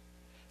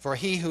 For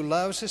he who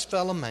loves his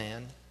fellow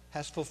man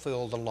has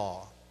fulfilled the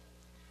law.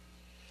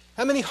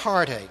 How many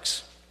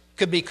heartaches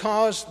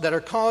that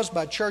are caused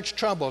by church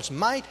troubles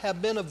might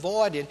have been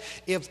avoided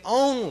if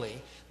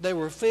only they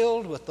were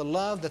filled with the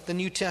love that the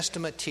New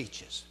Testament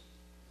teaches?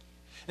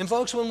 And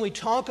folks, when we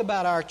talk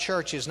about our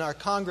churches and our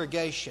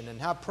congregation and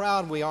how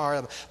proud we are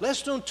of them,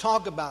 let's don't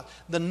talk about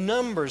the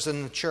numbers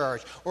in the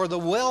church or the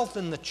wealth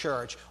in the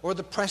church or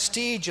the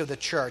prestige of the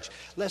church.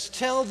 Let's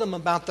tell them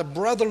about the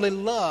brotherly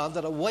love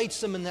that awaits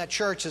them in that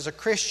church as a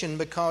Christian,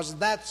 because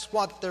that's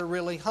what they're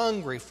really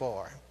hungry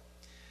for.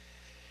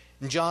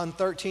 In John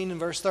 13 and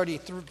verse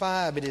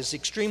 35, it is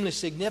extremely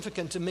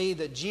significant to me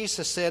that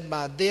Jesus said,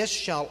 by this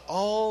shall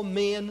all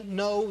men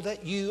know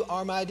that you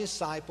are my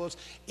disciples,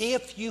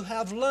 if you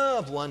have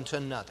love one to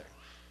another.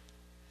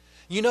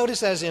 You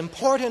notice, as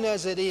important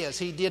as it is,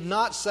 he did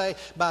not say,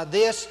 by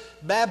this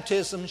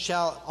baptism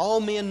shall all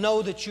men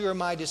know that you are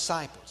my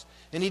disciples.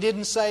 And he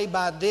didn't say,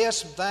 by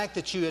this fact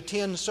that you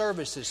attend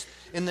services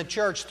in the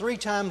church 3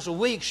 times a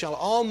week shall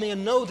all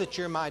men know that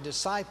you're my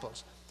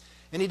disciples.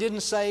 And he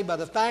didn't say, by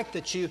the fact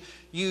that you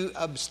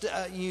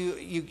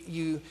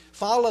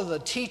follow the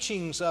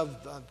teachings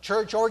of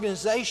church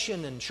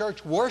organization and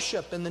church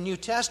worship in the New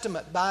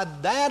Testament, by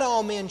that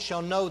all men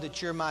shall know that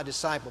you're my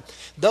disciple.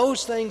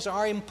 Those things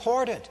are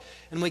important,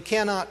 and we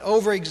cannot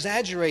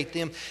over-exaggerate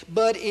them.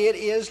 But it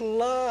is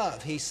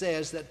love, he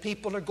says, that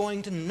people are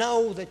going to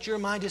know that you're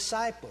my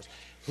disciples.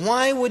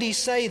 Why would he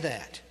say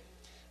that?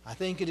 I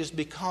think it is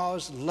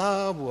because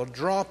love will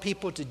draw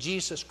people to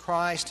Jesus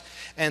Christ,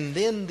 and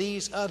then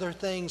these other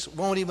things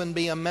won't even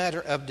be a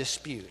matter of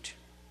dispute.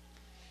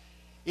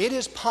 It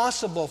is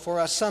possible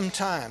for us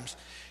sometimes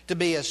to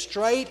be as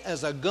straight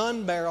as a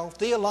gun barrel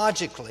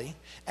theologically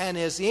and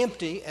as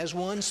empty as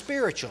one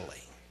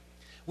spiritually.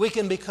 We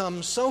can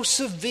become so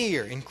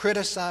severe in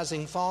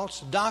criticizing false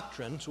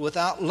doctrines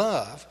without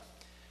love.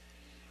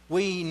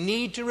 We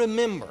need to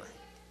remember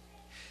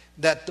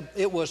that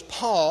it was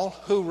Paul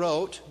who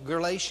wrote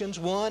Galatians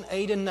 1,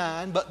 8 and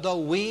 9, but though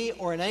we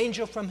or an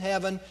angel from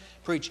heaven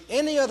preach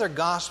any other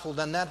gospel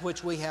than that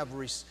which we have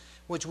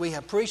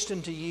preached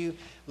unto you,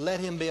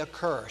 let him be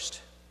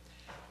accursed.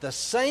 The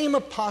same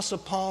Apostle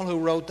Paul who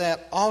wrote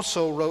that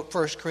also wrote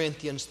 1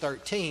 Corinthians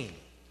 13.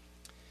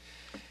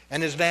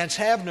 And as Vance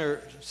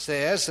Havner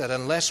says, that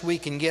unless we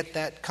can get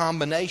that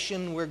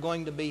combination, we're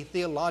going to be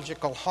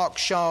theological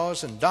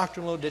hawkshaws and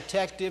doctrinal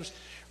detectives,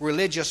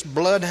 religious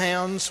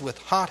bloodhounds with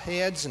hot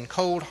heads and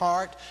cold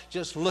heart,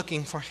 just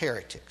looking for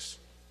heretics.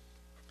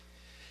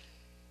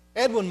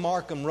 Edwin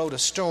Markham wrote a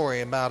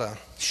story about a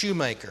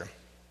shoemaker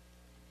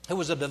who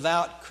was a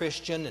devout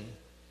Christian, and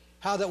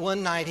how that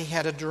one night he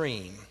had a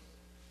dream.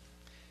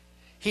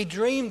 He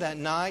dreamed that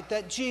night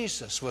that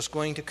Jesus was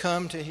going to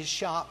come to his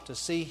shop to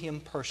see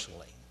him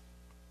personally.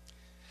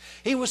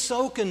 He was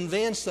so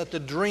convinced that the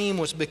dream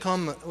was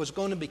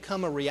going to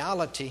become a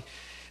reality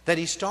that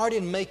he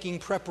started making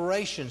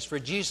preparations for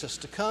Jesus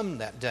to come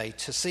that day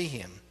to see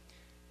him.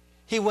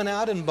 He went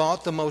out and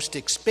bought the most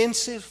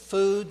expensive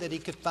food that he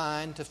could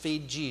find to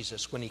feed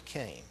Jesus when he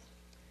came.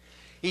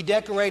 He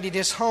decorated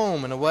his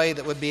home in a way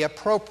that would be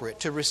appropriate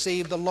to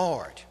receive the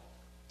Lord.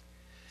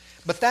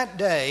 But that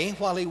day,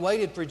 while he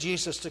waited for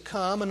Jesus to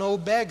come, an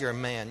old beggar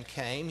man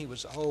came. He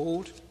was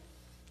old.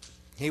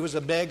 He was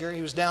a beggar.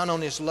 He was down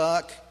on his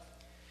luck.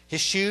 His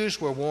shoes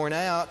were worn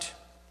out.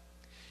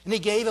 And he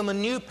gave him a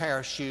new pair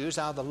of shoes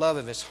out of the love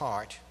of his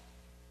heart.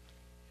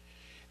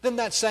 Then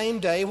that same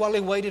day, while he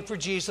waited for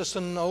Jesus,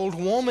 an old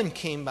woman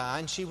came by,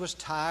 and she was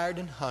tired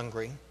and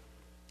hungry.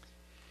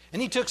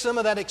 And he took some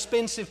of that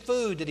expensive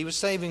food that he was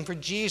saving for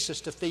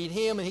Jesus to feed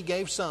him, and he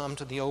gave some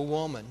to the old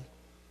woman.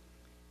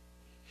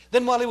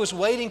 Then while he was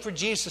waiting for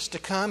Jesus to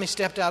come, he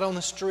stepped out on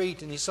the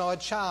street and he saw a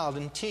child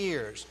in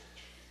tears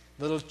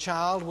little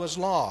child was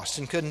lost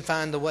and couldn't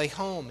find the way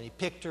home. He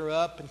picked her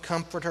up and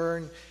comforted her,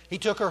 and he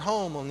took her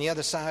home on the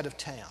other side of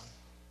town.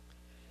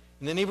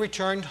 And then he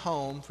returned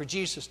home for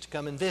Jesus to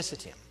come and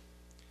visit him.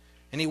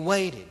 And he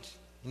waited,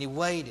 and he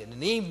waited,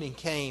 and evening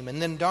came,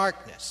 and then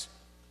darkness.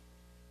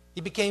 He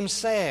became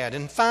sad,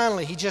 and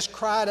finally he just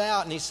cried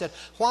out, and he said,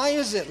 "Why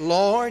is it,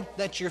 Lord,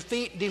 that your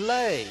feet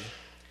delay?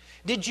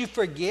 Did you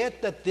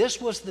forget that this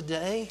was the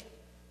day?"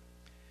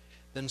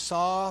 Then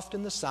soft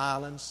in the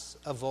silence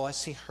a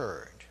voice he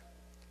heard,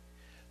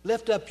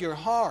 "Lift up your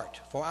heart,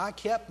 for I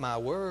kept my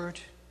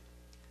word.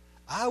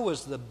 I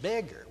was the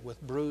beggar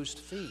with bruised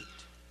feet.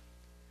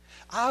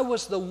 I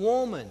was the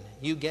woman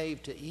you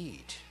gave to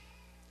eat.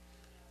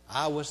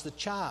 I was the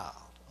child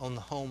on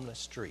the homeless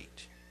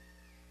street."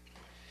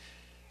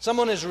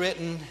 Someone has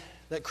written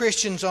that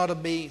Christians ought to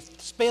be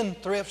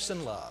spendthrifts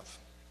in love.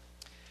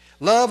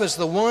 Love is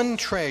the one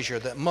treasure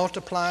that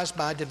multiplies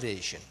by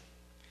division.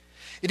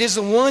 It is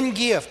the one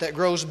gift that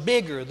grows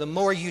bigger the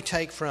more you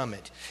take from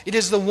it. It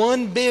is the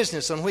one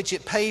business on which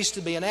it pays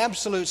to be an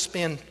absolute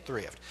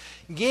spendthrift.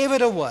 Give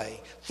it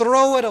away,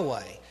 throw it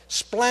away,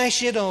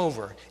 splash it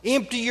over,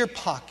 empty your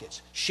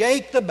pockets,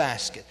 shake the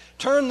basket,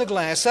 turn the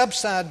glass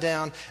upside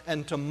down,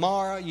 and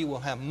tomorrow you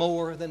will have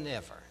more than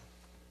ever.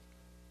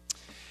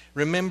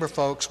 Remember,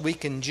 folks, we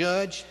can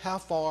judge how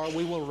far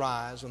we will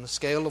rise on the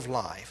scale of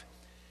life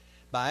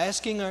by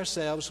asking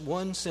ourselves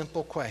one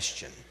simple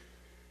question: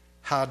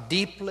 how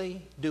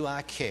deeply do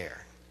I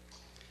care?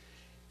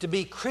 To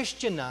be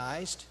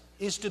Christianized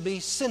is to be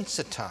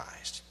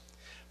sensitized,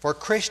 for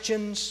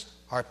Christians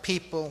are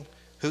people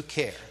who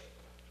care.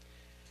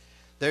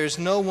 There's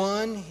no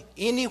one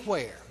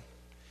anywhere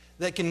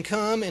that can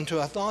come into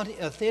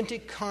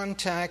authentic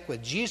contact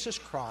with Jesus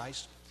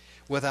Christ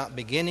without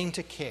beginning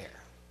to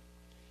care,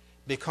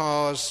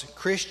 because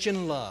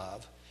Christian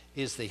love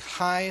is the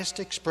highest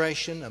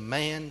expression a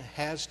man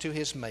has to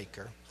his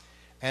Maker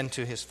and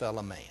to his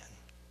fellow man.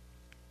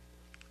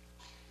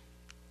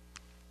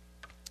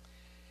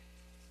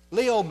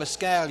 Leo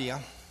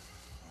Buscaglia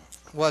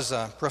was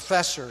a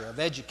professor of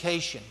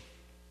education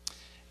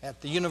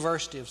at the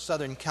University of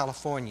Southern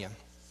California.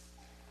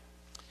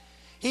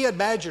 He had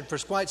badgered for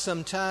quite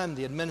some time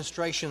the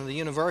administration of the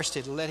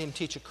university to let him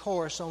teach a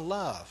course on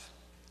love.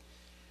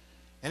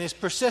 And his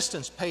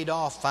persistence paid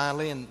off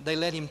finally, and they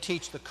let him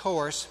teach the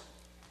course.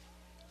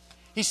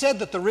 He said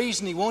that the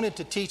reason he wanted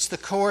to teach the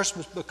course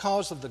was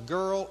because of the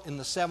girl in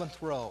the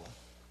 7th row.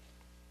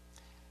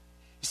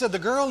 He said the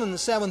girl in the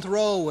 7th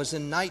row was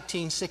in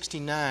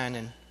 1969,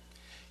 and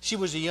she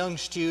was a young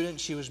student.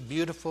 She was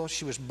beautiful.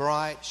 She was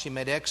bright. She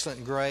made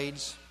excellent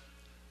grades.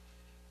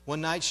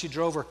 One night she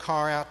drove her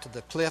car out to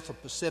the cliff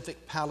of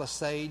Pacific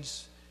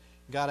Palisades,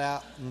 got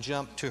out and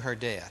jumped to her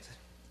death.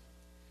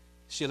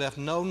 She left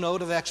no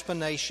note of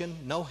explanation,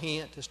 no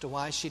hint as to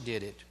why she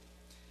did it.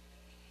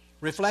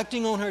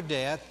 Reflecting on her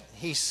death,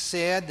 he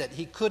said that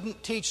he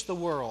couldn't teach the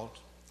world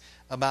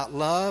about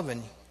love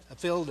and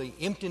fill the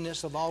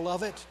emptiness of all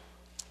of it,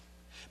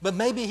 but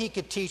maybe he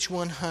could teach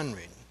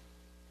 100.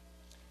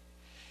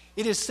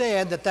 It is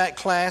said that that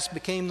class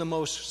became the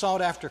most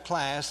sought-after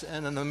class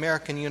in an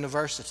American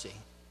university.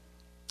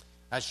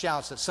 That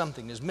shouts that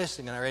something is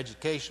missing in our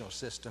educational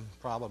system,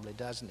 probably,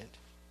 doesn't it?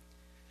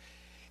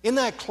 In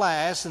that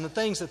class, and the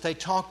things that they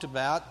talked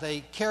about,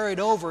 they carried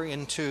over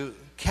into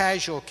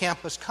casual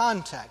campus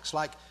contacts.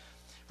 Like,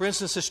 for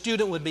instance, a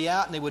student would be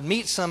out and they would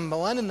meet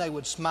someone and they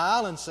would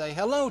smile and say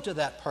hello to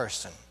that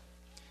person.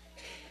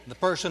 The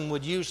person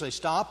would usually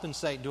stop and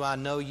say, "Do I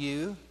know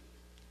you?"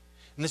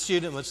 And the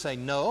student would say,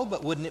 "No,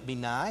 but wouldn't it be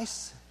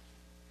nice?"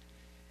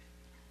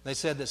 They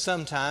said that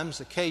sometimes,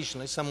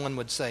 occasionally, someone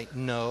would say,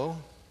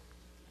 "No."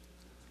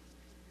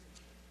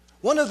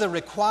 One of the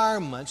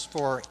requirements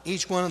for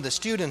each one of the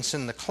students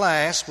in the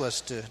class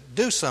was to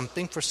do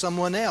something for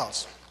someone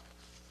else.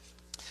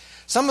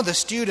 Some of the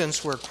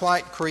students were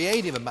quite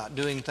creative about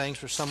doing things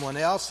for someone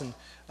else, and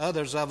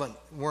others of them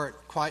weren't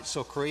quite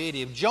so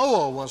creative.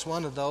 Joel was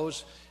one of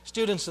those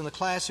students in the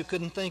class who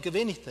couldn't think of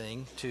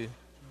anything to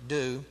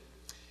do.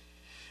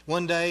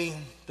 One day,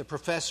 the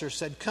professor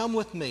said, "Come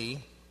with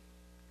me."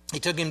 He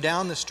took him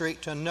down the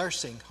street to a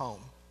nursing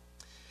home.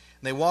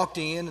 They walked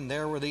in, and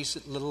there were these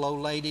little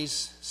old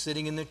ladies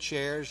sitting in their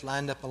chairs,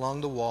 lined up along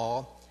the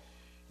wall,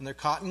 in their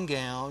cotton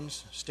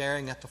gowns,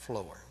 staring at the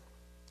floor.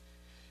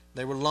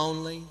 They were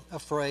lonely,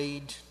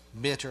 afraid,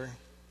 bitter.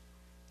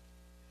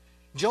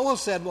 Joel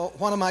said, "Well,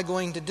 what am I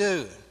going to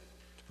do?"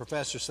 The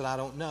professor said, "I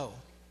don't know."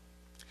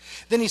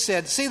 Then he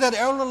said, "See that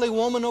elderly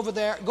woman over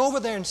there? Go over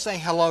there and say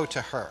hello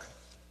to her."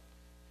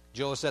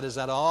 Joel said, "Is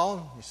that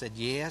all?" He said,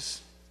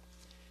 "Yes."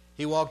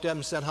 He walked up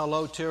and said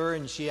hello to her,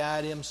 and she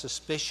eyed him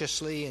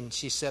suspiciously, and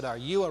she said, "Are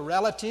you a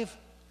relative?"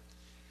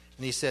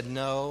 And he said,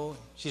 "No."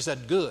 She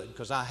said, "Good,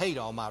 because I hate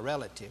all my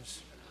relatives."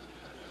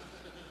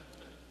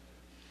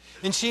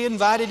 And she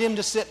invited him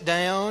to sit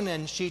down,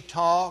 and she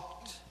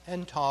talked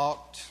and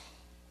talked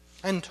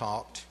and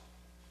talked.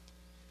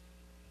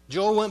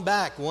 Joel went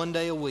back one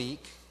day a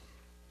week.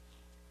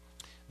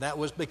 That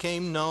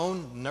became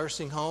known,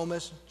 nursing home,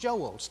 as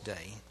Joel's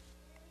Day.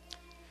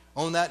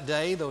 On that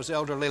day, those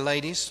elderly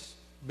ladies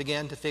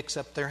began to fix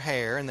up their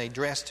hair, and they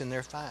dressed in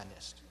their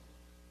finest.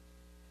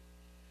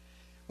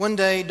 One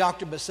day,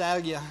 Dr.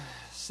 Basalia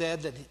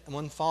said that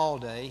one fall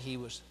day he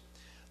was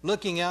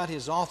looking out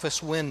his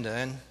office window,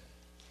 and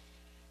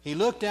he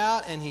looked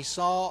out and he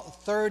saw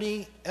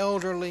 30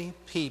 elderly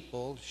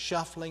people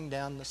shuffling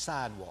down the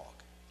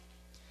sidewalk.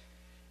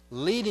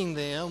 Leading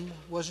them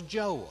was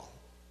Joel.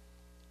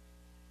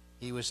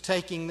 He was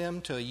taking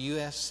them to a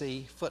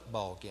USC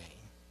football game.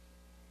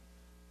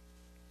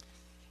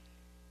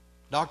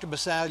 Dr.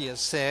 Basalia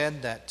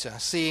said that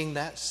seeing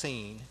that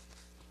scene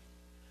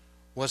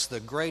was the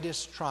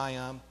greatest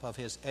triumph of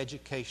his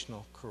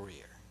educational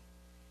career.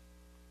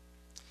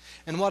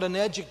 And what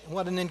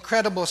an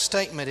incredible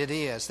statement it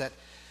is that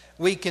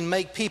we can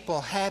make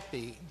people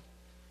happy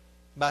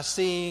by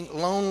seeing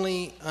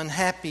lonely,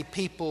 unhappy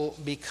people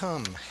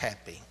become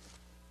happy.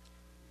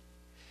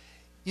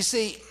 You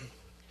see,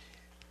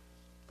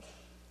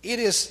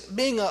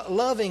 being a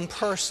loving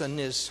person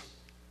is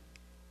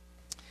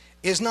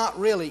not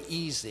really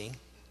easy.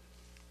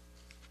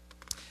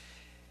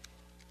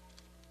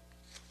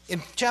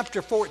 In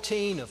chapter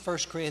 14 of 1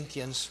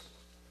 Corinthians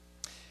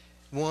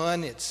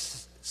 1, it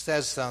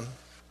says,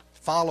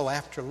 follow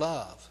after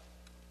love.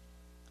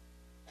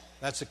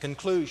 That's the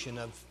conclusion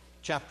of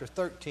chapter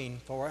 13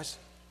 for us.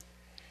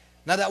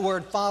 Now that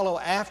word follow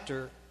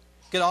after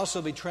could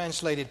also be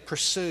translated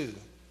pursue,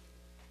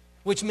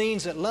 which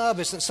means that love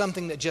isn't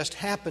something that just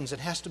happens. It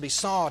has to be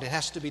sought. It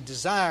has to be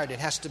desired. It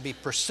has to be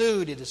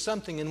pursued. It is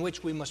something in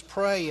which we must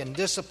pray and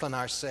discipline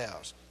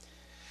ourselves.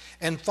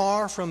 And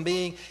far from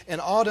being an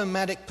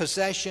automatic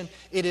possession,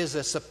 it is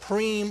a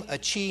supreme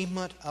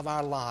achievement of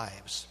our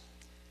lives.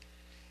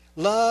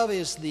 Love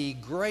is the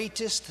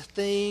greatest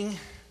thing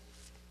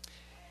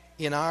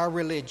in our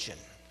religion.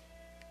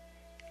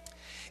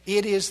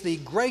 It is the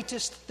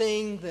greatest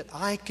thing that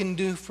I can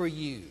do for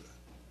you.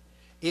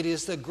 It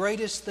is the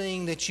greatest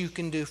thing that you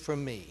can do for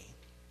me.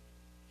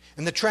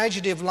 And the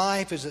tragedy of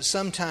life is that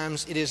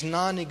sometimes it is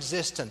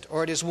non-existent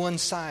or it is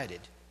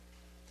one-sided.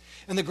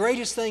 And the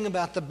greatest thing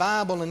about the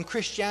Bible and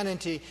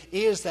Christianity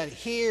is that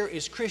here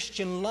is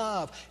Christian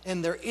love,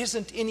 and there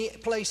isn't any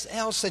place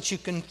else that you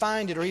can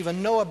find it or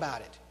even know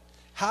about it.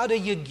 How do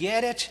you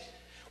get it?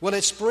 Well,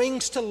 it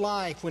springs to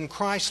life when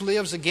Christ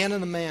lives again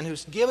in a man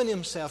who's given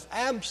himself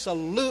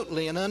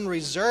absolutely and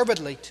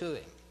unreservedly to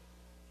him.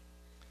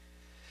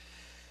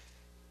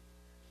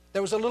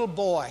 There was a little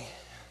boy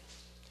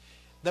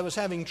that was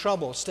having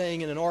trouble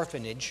staying in an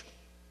orphanage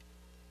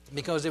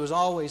because it was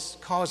always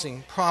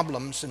causing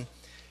problems. And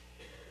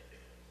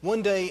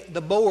one day,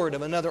 the board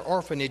of another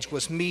orphanage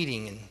was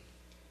meeting, and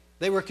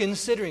they were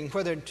considering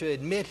whether to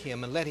admit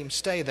him and let him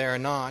stay there or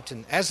not.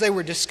 And as they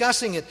were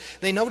discussing it,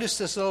 they noticed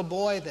this little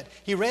boy that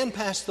he ran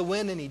past the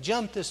window and he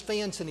jumped this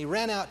fence and he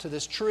ran out to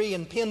this tree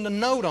and pinned a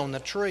note on the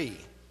tree.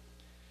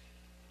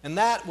 And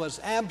that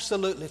was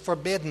absolutely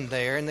forbidden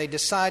there, and they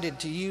decided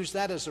to use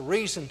that as a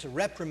reason to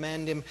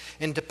reprimand him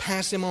and to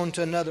pass him on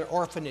to another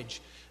orphanage.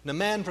 And a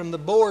man from the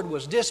board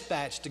was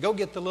dispatched to go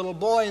get the little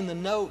boy and the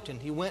note,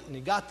 and he went and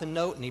he got the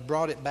note and he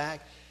brought it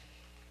back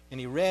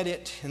and he read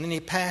it, and then he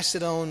passed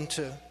it on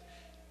to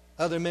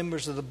other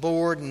members of the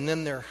board, and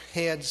then their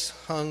heads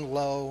hung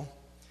low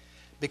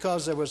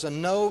because there was a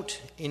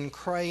note in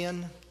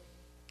crayon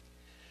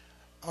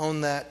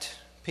on that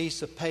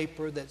piece of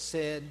paper that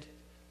said,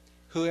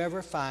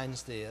 "Whoever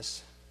finds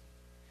this,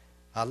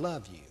 I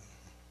love you."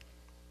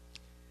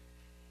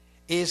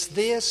 Is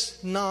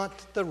this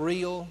not the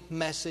real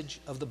message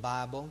of the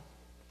Bible?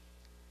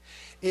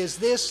 Is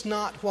this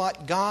not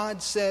what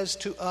God says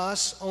to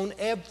us on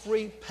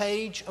every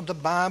page of the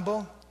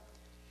Bible?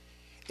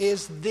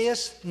 Is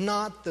this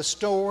not the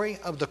story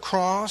of the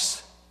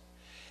cross?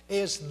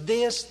 Is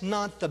this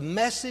not the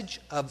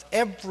message of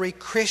every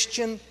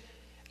Christian?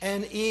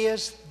 And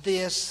is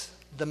this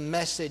the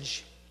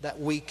message that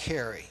we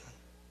carry?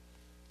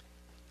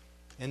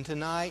 And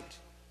tonight,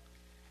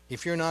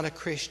 if you're not a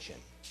Christian,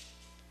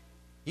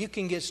 you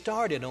can get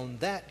started on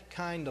that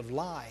kind of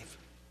life.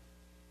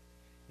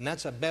 And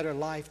that's a better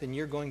life than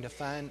you're going to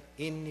find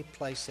any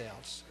place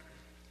else.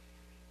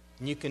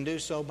 And you can do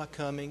so by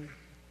coming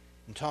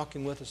and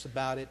talking with us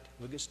about it.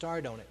 We'll get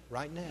started on it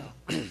right now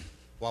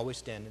while we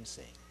stand and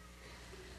sing.